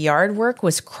that the yard work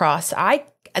was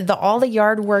all the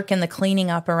yard work and the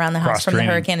cleaning up around the house from the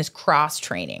hurricane is cross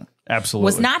training. Absolutely, it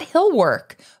was not hill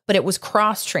work, but it was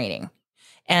cross training.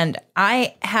 And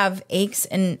I have aches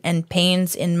and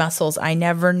pains in muscles I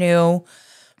never knew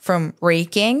from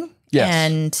raking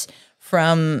and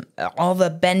from all the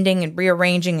bending and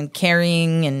rearranging and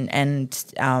carrying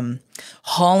and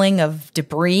hauling of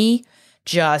debris.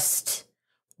 Just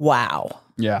wow.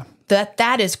 Yeah.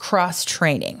 That is cross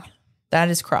training. That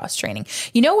is cross training.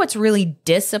 You know what's really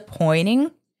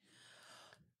disappointing?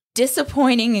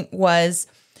 Disappointing was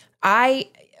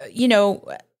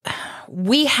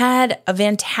we had a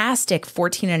fantastic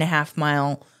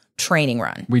 14.5-mile training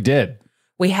run. We did.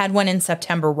 We had one in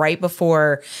September right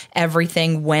before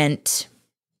everything went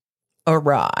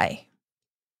awry.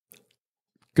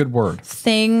 Good word.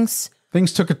 Things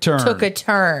took a turn.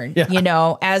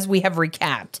 As we have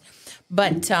recapped.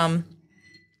 But,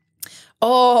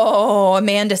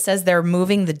 Amanda says they're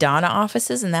moving the Donna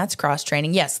offices, and that's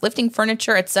cross-training. Yes, lifting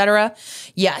furniture, etc.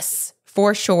 Yes,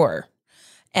 for sure.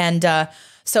 And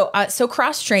so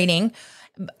cross-training,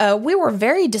 we were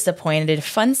very disappointed.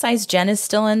 Fun Size Jen is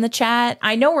still in the chat.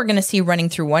 I know we're going to see Running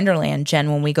Through Wonderland,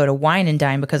 Jen, when we go to Wine and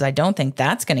Dine, because I don't think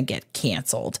that's going to get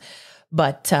canceled.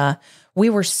 But we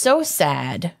were so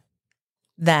sad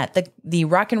that the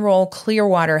Rock and Roll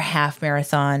Clearwater Half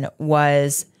Marathon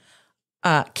was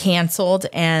canceled,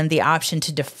 and the option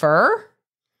to defer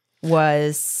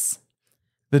was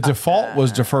The default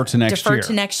was defer to next year. Defer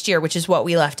to next year, which is what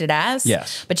we left it as.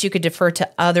 Yes. But you could defer to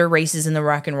other races in the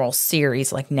rock and roll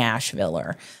series like Nashville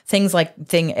or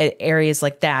areas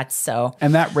like that. So,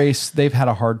 and that race, they've had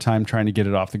a hard time trying to get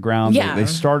it off the ground. Yeah. They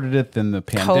started it, then the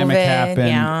pandemic COVID, happened,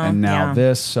 and now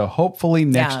this. So hopefully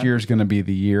next year is going to be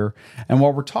the year. And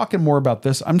while we're talking more about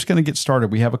this, I'm just going to get started.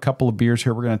 We have a couple of beers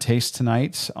here we're going to taste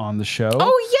tonight on the show.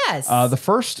 Oh, yes. The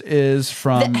first is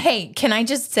from... Hey, can I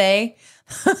just say...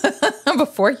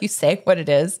 before you say what it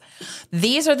is,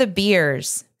 these are the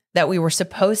beers that we were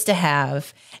supposed to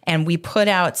have and we put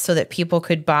out so that people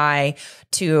could buy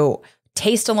to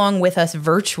taste along with us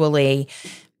virtually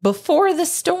before the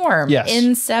storm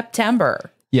in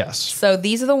September. Yes. So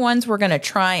these are the ones we're going to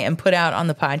try and put out on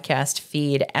the podcast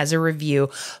feed as a review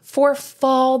for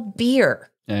fall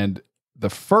beer. And the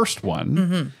first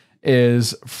one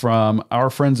is from our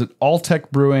friends at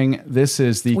Alltech Brewing. This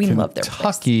is the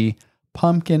Kentucky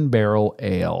Pumpkin Barrel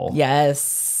Ale.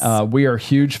 Yes. We are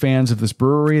huge fans of this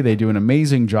brewery. They do an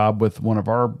amazing job with one of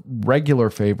our regular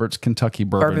favorites, Kentucky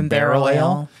Bourbon Barrel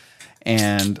Ale.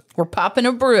 And we're popping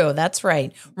a brew. That's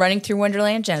right. Running Through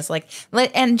Wonderland Jen. It's like,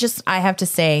 I have to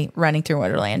say, Running Through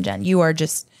Wonderland Jen, you are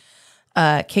just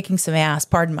kicking some ass.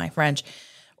 Pardon my French.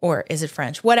 Or is it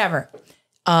French? Whatever.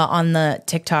 On the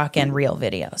TikTok and Reel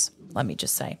videos. Let me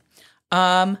just say.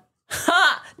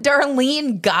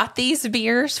 Darlene got these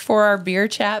beers for our beer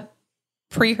chat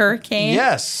pre-hurricane.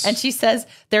 Yes. And she says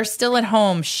they're still at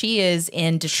home. She is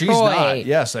in Detroit. She's not.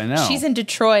 Yes, I know. She's in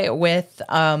Detroit with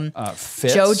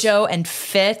Fitz. JoJo and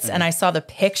Fitz. And I saw the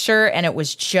picture and it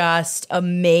was just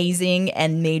amazing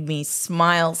and made me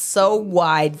smile so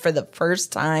wide for the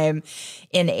first time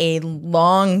in a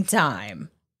long time.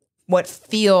 What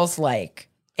feels like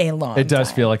a long time. It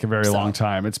does feel like a very long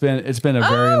time. It's been a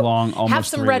very long, almost have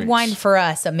some 3 red weeks. wine for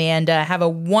us, Amanda. Have a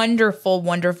wonderful,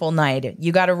 wonderful night.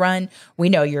 You got to run. We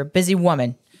know you're a busy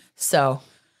woman. So,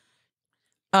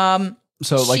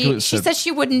 she said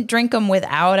she wouldn't drink them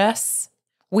without us.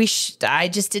 I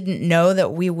just didn't know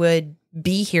that we would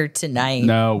be here tonight.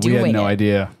 No, we had no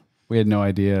idea. We had no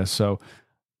idea. So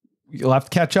you'll have to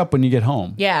catch up when you get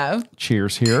home. Yeah.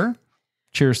 Cheers here.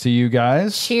 Cheers to you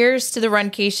guys. Cheers to the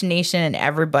Runcation Nation and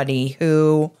everybody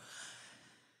who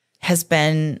has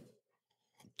been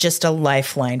just a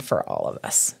lifeline for all of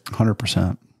us.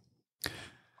 100%.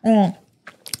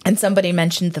 And somebody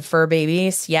mentioned the fur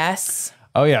babies. Yes.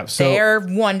 Oh, yeah. So they're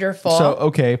wonderful. So,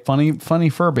 okay. Funny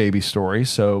fur baby story.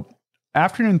 So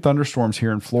afternoon thunderstorms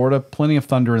here in Florida, plenty of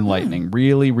thunder and lightning,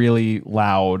 really, really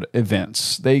loud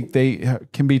events. They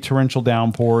can be torrential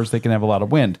downpours. They can have a lot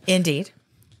of wind. Indeed.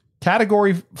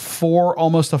 Category 4,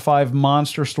 almost a 5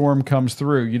 monster storm comes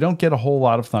through. You don't get a whole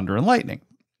lot of thunder and lightning.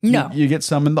 No. You get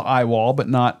some in the eye wall, but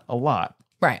not a lot.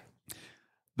 Right.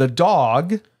 The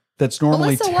dog that's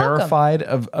normally Melissa, terrified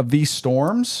of these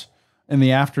storms in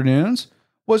the afternoons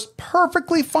was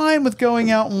perfectly fine with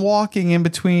going out and walking in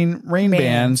between rain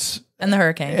bands. And the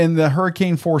hurricane. And the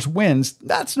hurricane force winds.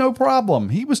 That's no problem.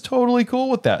 He was totally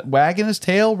cool with that. Wagging his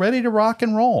tail, ready to rock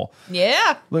and roll.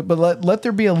 Yeah. But let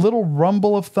there be a little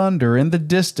rumble of thunder in the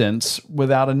distance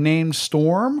without a named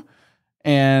storm.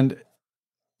 And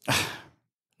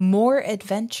more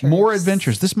adventures. More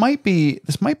adventures. This might be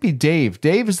Dave.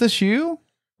 Dave, is this you?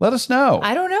 Let us know.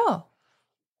 I don't know.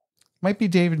 Might be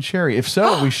Dave and Sherry. If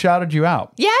so, we shouted you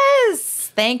out.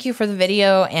 Yes. Thank you for the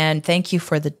video and thank you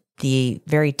for the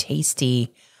very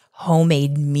tasty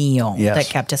homemade meal that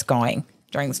kept us going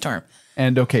during the storm.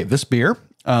 And okay, this beer,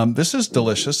 this is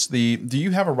delicious. Do you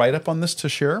have a write-up on this to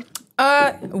share?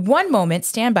 One moment,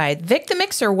 stand by. Vic the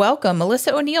Mixer, welcome.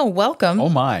 Melissa O'Neill, welcome. Oh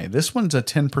my, this one's a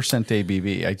 10%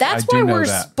 ABV. That's why we're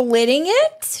splitting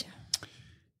it?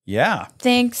 Yeah.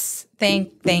 Thanks.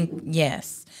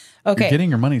 Yes. Okay. You're getting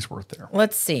your money's worth there.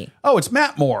 Let's see. Oh, it's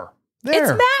Matt Moore. There.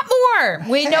 It's Matt Moore.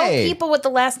 We know people with the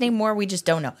last name Moore. We just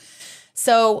don't know.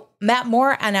 So Matt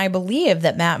Moore, and I believe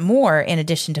that Matt Moore, in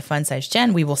addition to Fun Size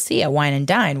Jen, we will see at Wine and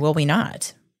Dine, will we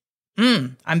not?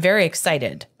 I'm very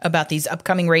excited about these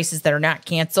upcoming races that are not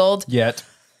canceled. Yet.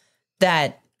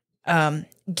 That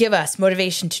give us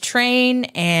motivation to train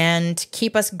and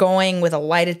keep us going with a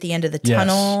light at the end of the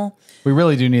tunnel. We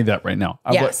really do need that right now.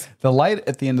 Yes. The light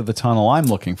at the end of the tunnel I'm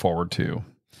looking forward to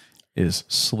is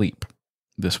sleep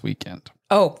this weekend.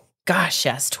 Oh, gosh,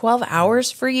 yes. 12 hours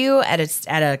for you at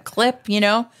a clip,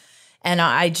 And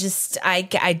I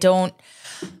don't,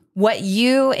 what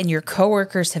you and your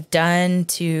coworkers have done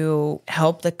to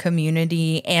help the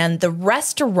community and the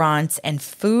restaurants and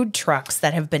food trucks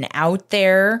that have been out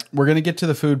there. We're going to get to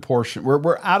the food portion.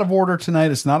 We're out of order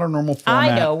tonight. It's not our normal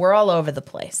format. I know. We're all over the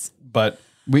place. But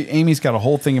Amy's got a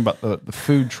whole thing about the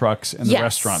food trucks and the Yes.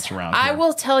 restaurants around here. I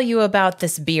will tell you about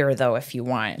this beer, though, if you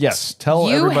want. Yes, tell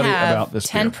everybody about this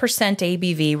beer. 10%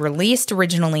 ABV, released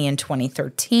originally in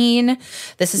 2013.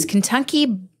 This is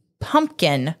Kentucky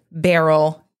Pumpkin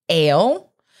Barrel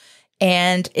Ale,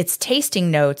 and its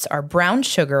tasting notes are brown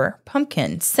sugar,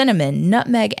 pumpkin, cinnamon,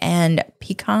 nutmeg, and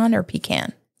pecan.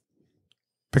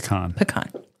 Pecan.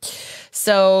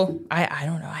 So, I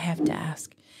don't know. I have to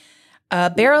ask.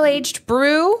 Barrel-aged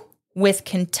brew with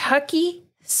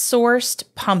Kentucky-sourced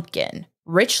pumpkin,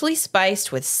 richly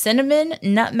spiced with cinnamon,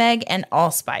 nutmeg, and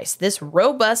allspice. This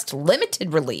robust,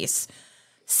 limited release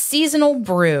seasonal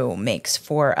brew makes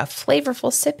for a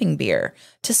flavorful sipping beer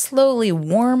to slowly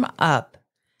warm up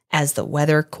as the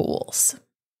weather cools.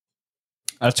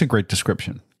 That's a great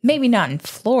description. Maybe not in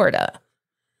Florida.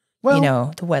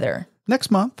 Well, the weather.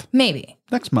 Next month. Maybe.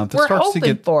 Next month. We're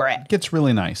hoping for it. Gets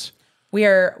really nice.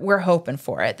 We're hoping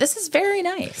for it. This is very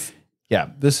nice. Yeah,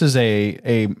 this is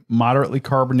a moderately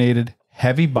carbonated,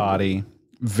 heavy body,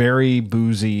 very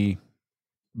boozy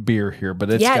beer here, but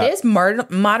it is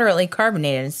moderately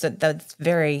carbonated. So that's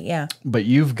very But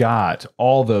you've got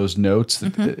all those notes.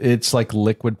 It's like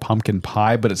liquid pumpkin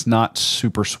pie, but it's not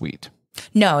super sweet.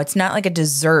 No, it's not like a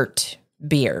dessert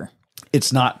beer.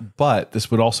 It's not, but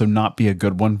this would also not be a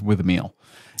good one with a meal.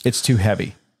 It's too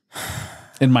heavy,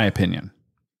 in my opinion.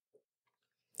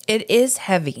 It is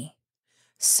heavy.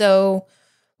 So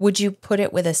would you put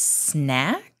it with a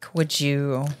snack? Would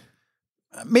you?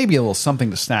 Maybe a little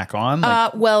something to snack on.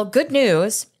 Well, good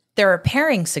news. There are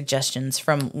pairing suggestions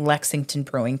from Lexington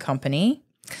Brewing Company.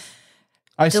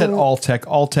 I said Alltech.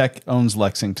 Alltech owns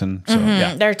Lexington. So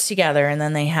yeah. They're together, and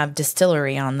then they have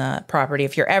distillery on the property.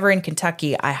 If you're ever in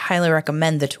Kentucky, I highly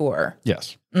recommend the tour.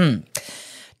 Yes.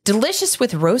 Delicious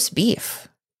with roast beef,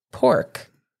 pork,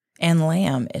 and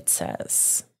lamb, it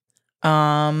says.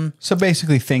 So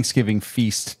basically Thanksgiving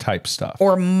feast type stuff.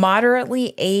 Or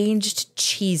moderately aged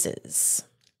cheeses.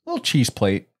 A little cheese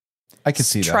plate. I could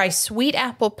see that. Try sweet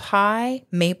apple pie,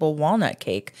 maple walnut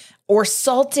cake, or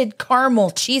salted caramel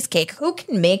cheesecake. Who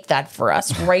can make that for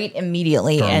us right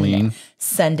immediately and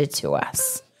send it to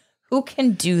us? Who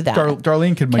can do that?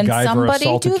 Darlene could MacGyver a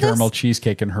salted caramel this?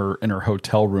 cheesecake in her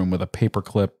hotel room with a paper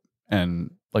clip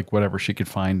and like whatever she could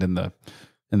find in the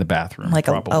bathroom. Like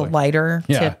a lighter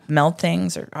to melt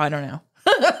things, or I don't know.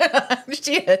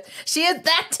 She is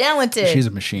that talented. She's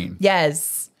a machine.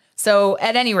 Yes. So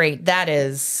at any rate, that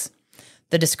is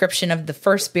the description of the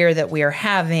first beer that we are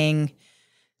having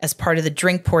as part of the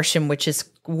drink portion, which is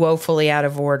woefully out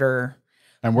of order.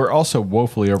 And we're also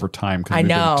woefully over time because we've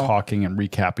been talking and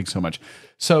recapping so much.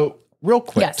 So real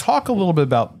quick, talk a little bit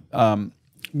about,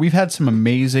 we've had some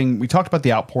amazing, we talked about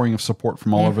the outpouring of support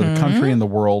from all over the country and the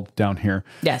world down here.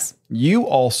 Yes. You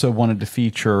also wanted to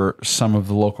feature some of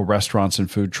the local restaurants and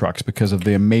food trucks because of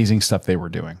the amazing stuff they were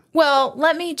doing. Well,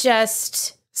 let me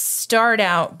just start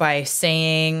out by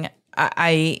saying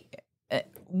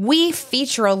we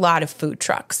feature a lot of food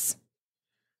trucks.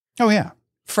 Oh, yeah.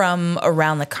 From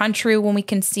around the country when we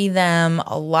can see them.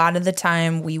 A lot of the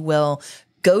time we will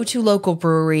go to local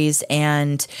breweries,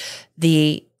 and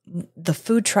the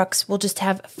food trucks will just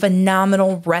have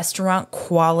phenomenal restaurant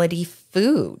quality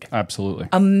food. Absolutely.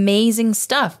 Amazing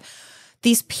stuff.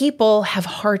 These people have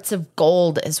hearts of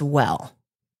gold as well.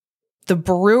 The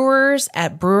brewers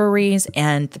at breweries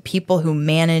and the people who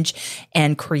manage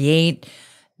and create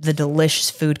the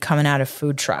delicious food coming out of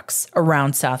food trucks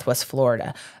around Southwest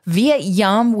Florida. Viet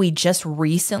Yum, we just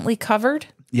recently covered.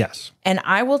 Yes. And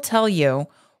I will tell you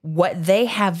what they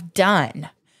have done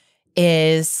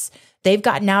is they've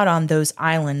gotten out on those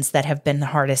islands that have been the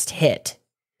hardest hit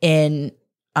in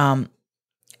and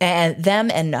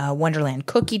them and Wonderland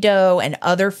Cookie Dough and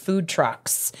other food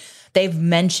trucks. They've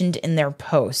mentioned in their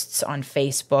posts on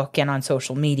Facebook and on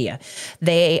social media.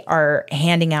 They are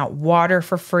handing out water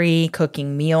for free,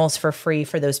 cooking meals for free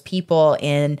for those people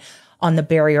on the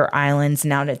barrier islands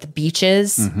and out at the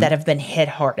beaches that have been hit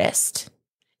hardest.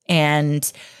 And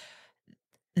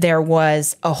there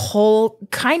was a whole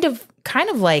kind of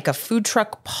like a food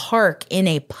truck park in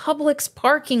a Publix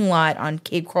parking lot on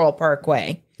Cape Coral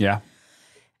Parkway. Yeah.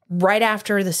 Right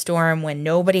after the storm, when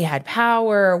nobody had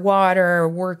power, water,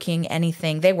 working,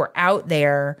 anything, they were out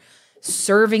there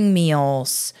serving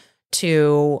meals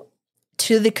to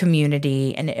the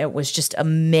community, and it was just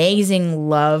amazing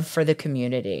love for the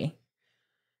community.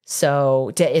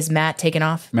 So, is Matt taking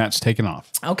off? Matt's taking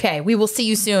off. Okay, we will see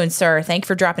you soon, sir. Thank you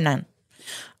for dropping in.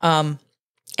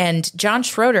 And John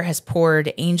Schroeder has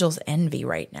poured Angel's Envy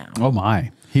right now. Oh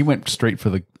my! He went straight for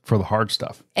the hard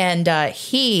stuff. And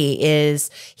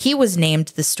he was named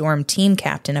the Storm team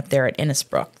captain up there at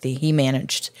Innisbrook. He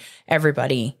managed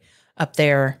everybody up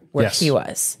there where Yes. he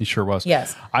was. He sure was.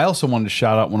 Yes. I also wanted to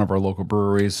shout out one of our local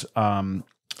breweries,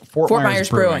 Fort Myers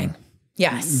Brewing.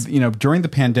 Yes. You know, during the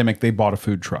pandemic, they bought a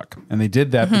food truck, and they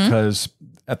did that because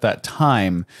at that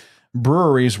time,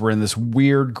 breweries were in this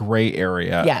weird gray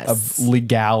area of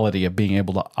legality of being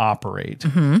able to operate.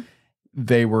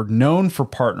 They were known for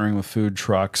partnering with food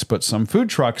trucks, but some food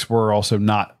trucks were also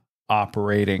not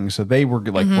operating. So they were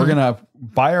like, we're going to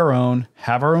buy our own,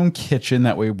 have our own kitchen.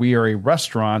 That way we are a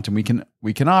restaurant and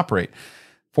we can operate.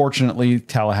 Fortunately,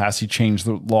 Tallahassee changed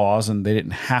the laws and they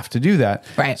didn't have to do that.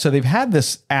 Right. So they've had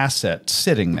this asset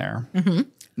sitting there.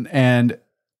 And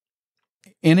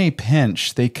in a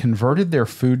pinch, they converted their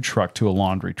food truck to a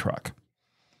laundry truck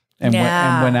and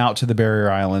went out to the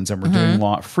barrier islands and were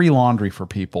doing free laundry for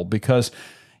people, because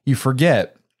you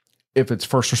forget, if it's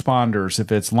first responders,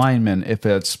 if it's linemen, if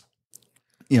it's,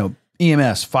 you know,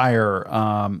 EMS, fire,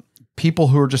 people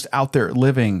who are just out there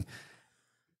living,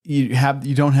 you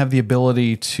don't have the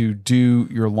ability to do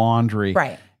your laundry.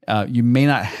 Right. You may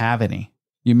not have any.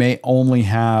 You may only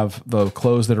have the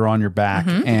clothes that are on your back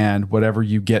and whatever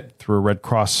you get through a Red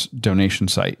Cross donation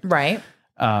site. Right.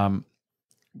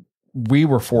 We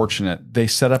were fortunate. They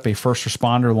set up a first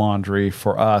responder laundry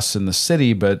for us in the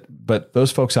city, but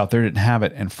those folks out there didn't have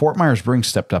it. And Fort Myers Brewing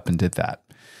stepped up and did that.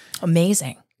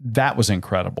 Amazing. That was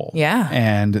incredible. Yeah.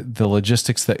 And the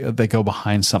logistics that they go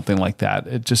behind something like that,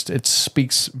 it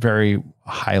speaks very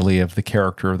highly of the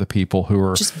character of the people who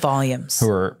are just volumes who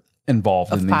are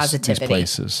involved in these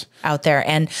places out there.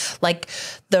 And like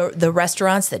the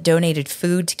restaurants that donated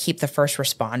food to keep the first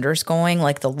responders going,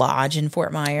 like the Lodge in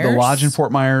Fort Myers. The Lodge in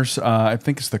Fort Myers, I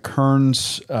think it's the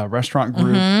Kearns Restaurant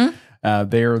Group.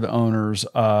 They are the owners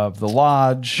of the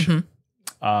Lodge.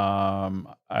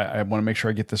 I want to make sure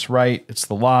I get this right. It's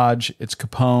the Lodge, it's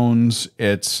Capone's,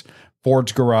 it's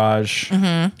Ford's Garage,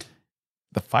 the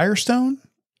Firestone.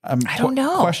 I don't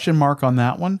know. Question mark on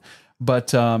that one.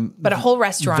 But a whole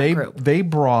restaurant group. They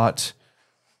brought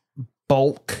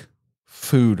bulk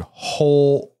food,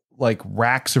 whole like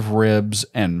racks of ribs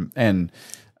and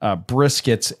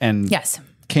briskets, and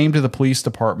came to the police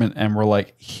department and were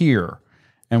like, here.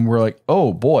 And we're like,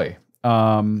 oh boy.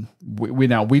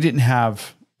 We didn't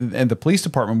have, and the police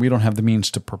department, we don't have the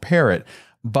means to prepare it,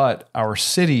 but our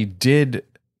city did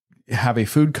have a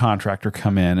food contractor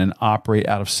come in and operate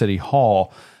out of City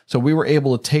Hall. So we were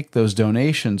able to take those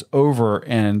donations over,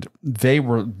 and they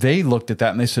looked at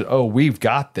that and they said, oh, we've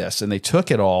got this. And they took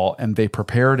it all and they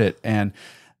prepared it, and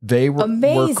they were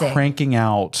cranking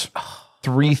out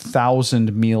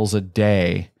 3,000 meals a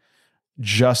day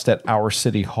just at our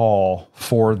City Hall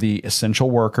for the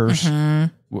essential workers,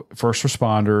 first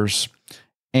responders,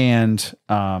 and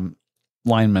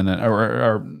linemen,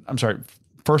 or I'm sorry,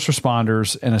 first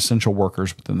responders and essential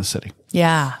workers within the city.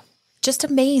 Yeah. Just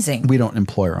amazing. We don't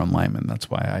employ our own linemen. That's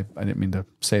why I didn't mean to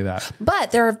say that.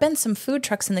 But there have been some food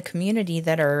trucks in the community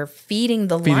that are feeding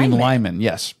the linemen.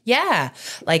 Yes. Yeah.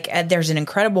 Like there's an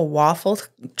incredible waffle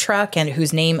truck, and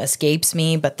whose name escapes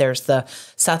me, but there's the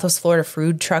Southwest Florida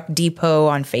Food Truck Depot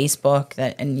on Facebook,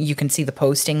 and you can see the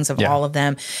postings of all of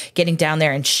them getting down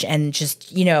there and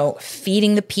just, you know,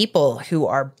 feeding the people who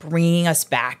are bringing us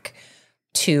back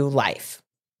to life.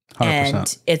 100%.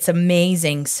 And it's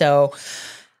amazing. So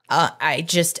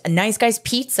Nice Guys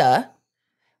Pizza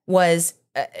was...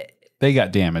 they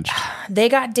got damaged. They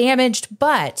got damaged,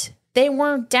 but they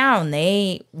weren't down.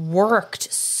 They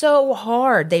worked so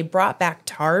hard. They brought back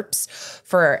tarps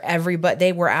for everybody.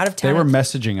 They were out of town. They were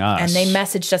messaging us. And they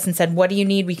messaged us and said, what do you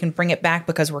need? We can bring it back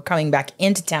because we're coming back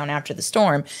into town after the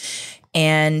storm.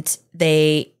 And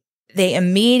they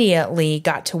immediately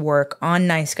got to work on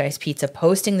Nice Guys Pizza,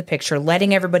 posting the picture,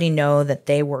 letting everybody know that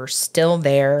they were still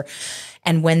there.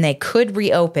 And when they could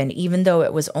reopen, even though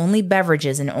it was only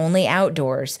beverages and only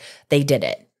outdoors, they did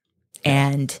it.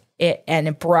 And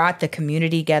it brought the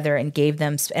community together and gave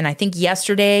them, and I think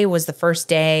yesterday was the first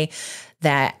day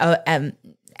that,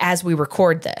 as we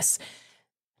record this,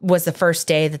 was the first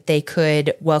day that they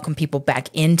could welcome people back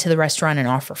into the restaurant and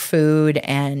offer food.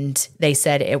 And they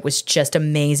said it was just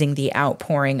amazing, the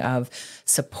outpouring of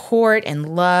support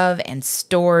and love and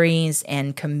stories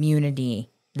and community.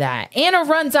 That Anna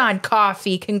runs on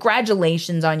coffee.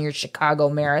 Congratulations on your Chicago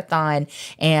Marathon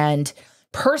and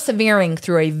persevering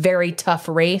through a very tough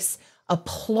race.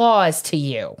 Applause to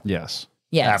you. Yes.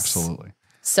 Absolutely.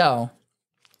 So,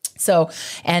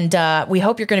 and we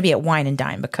hope you're going to be at Wine and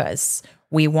Dine because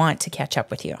we want to catch up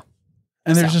with you.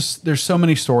 And there's so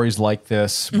many stories like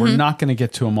this. We're not going to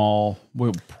get to them all.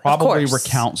 We'll probably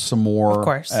recount some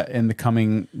more in the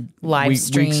coming weeks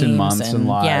and months and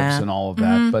lives and all of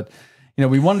that. But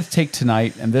we wanted to take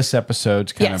tonight and this episode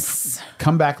to kind of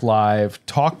come back live,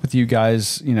 talk with you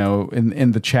guys,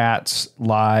 in the chats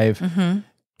live,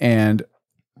 and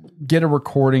get a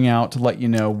recording out to let you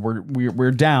know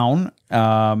we're down.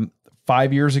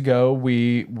 5 years ago,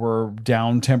 we were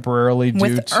down temporarily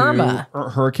due to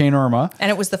Hurricane Irma.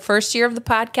 And it was the first year of the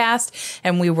podcast,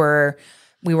 and we were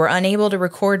unable to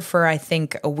record for, I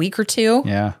think, a week or two.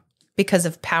 Yeah. Because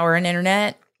of power and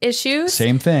internet issues.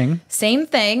 Same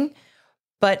thing.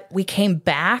 But we came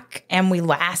back and we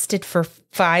lasted for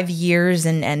 5 years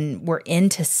and we're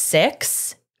into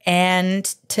 6. And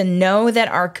to know that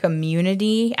our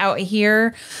community out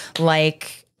here,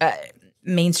 like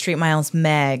Main Street Miles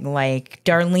Meg, like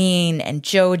Darlene and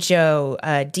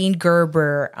JoJo, Dean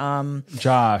Gerber,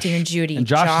 Josh, Dean and Judy. And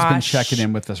Josh has been checking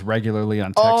in with us regularly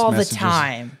on text messages.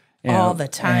 All the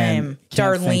time.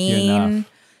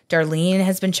 Darlene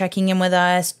has been checking in with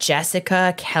us.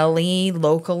 Jessica, Kelly,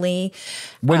 locally.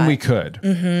 When we could.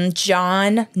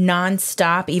 John,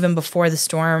 nonstop, even before the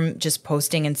storm, just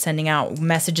posting and sending out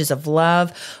messages of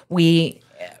love. We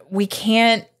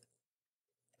can't,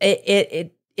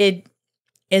 it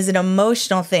is an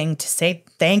emotional thing to say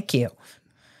thank you.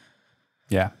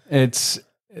 Yeah. It's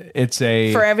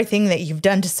for everything that you've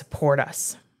done to support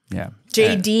us. Yeah.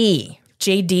 JD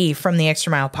from the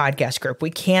Extra Mile podcast group. We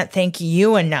can't thank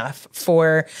you enough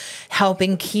for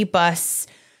helping keep us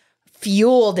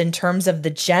fueled in terms of the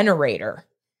generator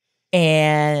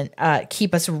and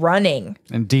keep us running.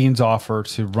 And Dean's offer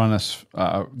to run us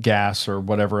gas or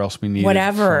whatever else we needed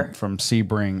from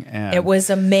Sebring. And it was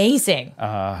amazing.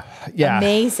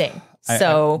 Amazing.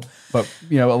 But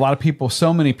a lot of people,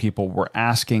 so many people were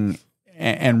asking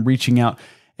and reaching out.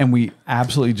 And we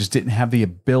absolutely just didn't have the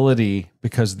ability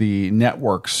because the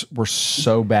networks were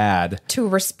so bad to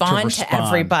respond to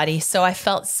everybody. So I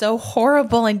felt so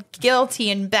horrible and guilty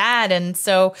and bad. And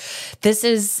so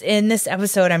in this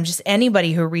episode, I'm just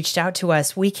anybody who reached out to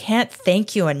us. We can't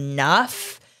thank you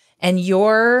enough. And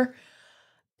your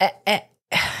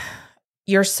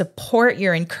support,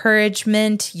 your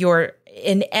encouragement,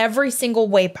 in every single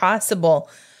way possible.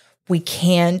 We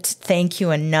can't thank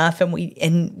you enough, and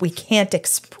we can't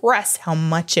express how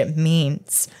much it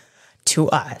means to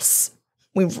us.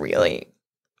 We really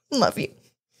love you.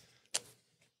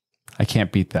 I can't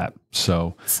beat that,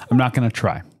 so I'm not going to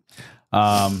try.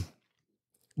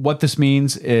 What this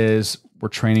means is we're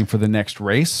training for the next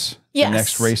race. Yes. The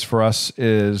next race for us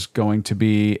is going to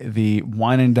be the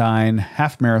Wine and Dine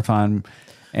half marathon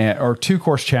or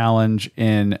 2-course challenge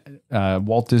in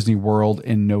Walt Disney World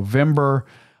in November.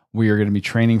 We are going to be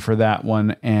training for that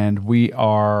one, and we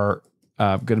are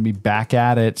going to be back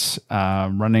at it,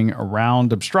 running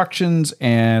around obstructions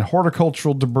and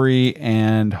horticultural debris,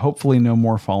 and hopefully no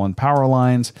more fallen power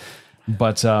lines.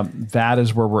 But that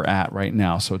is where we're at right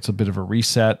now. So it's a bit of a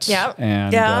reset. Yeah.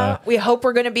 And we hope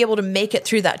we're going to be able to make it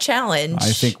through that challenge.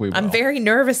 I think we will. I'm very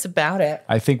nervous about it.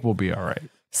 I think we'll be all right.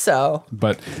 So,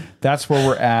 but that's where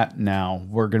we're at now.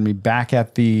 We're going to be back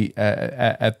at the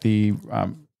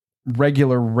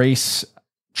regular race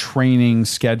training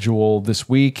schedule this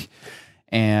week,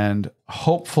 and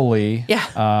hopefully,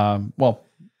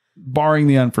 barring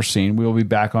the unforeseen, we will be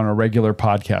back on a regular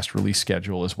podcast release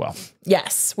schedule as well.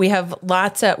 Yes, we have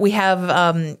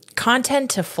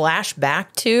content to flash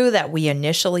back to that we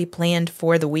initially planned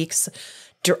for the weeks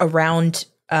around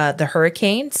the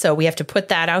hurricane. So we have to put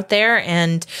that out there,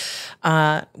 and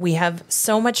we have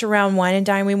so much around Wine and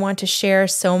Dine we want to share,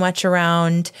 so much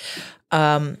around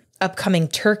upcoming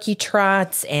turkey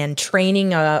trots and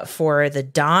training for the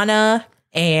Donna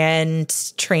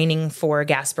and training for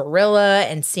Gasparilla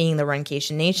and seeing the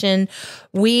Runcation Nation.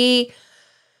 We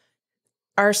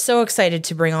are so excited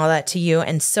to bring all that to you,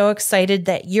 and so excited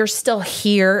that you're still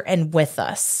here and with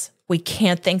us. We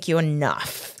can't thank you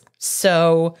enough.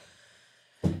 So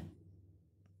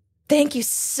thank you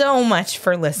so much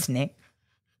for listening.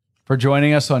 For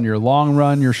joining us on your long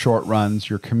run, your short runs,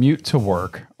 your commute to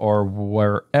work, or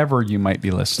wherever you might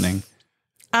be listening.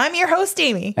 I'm your host,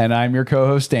 Amy. And I'm your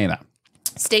co-host, Dana.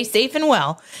 Stay safe and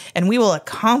well, and we will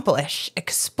accomplish,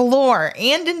 explore,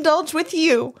 and indulge with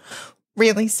you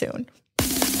really soon.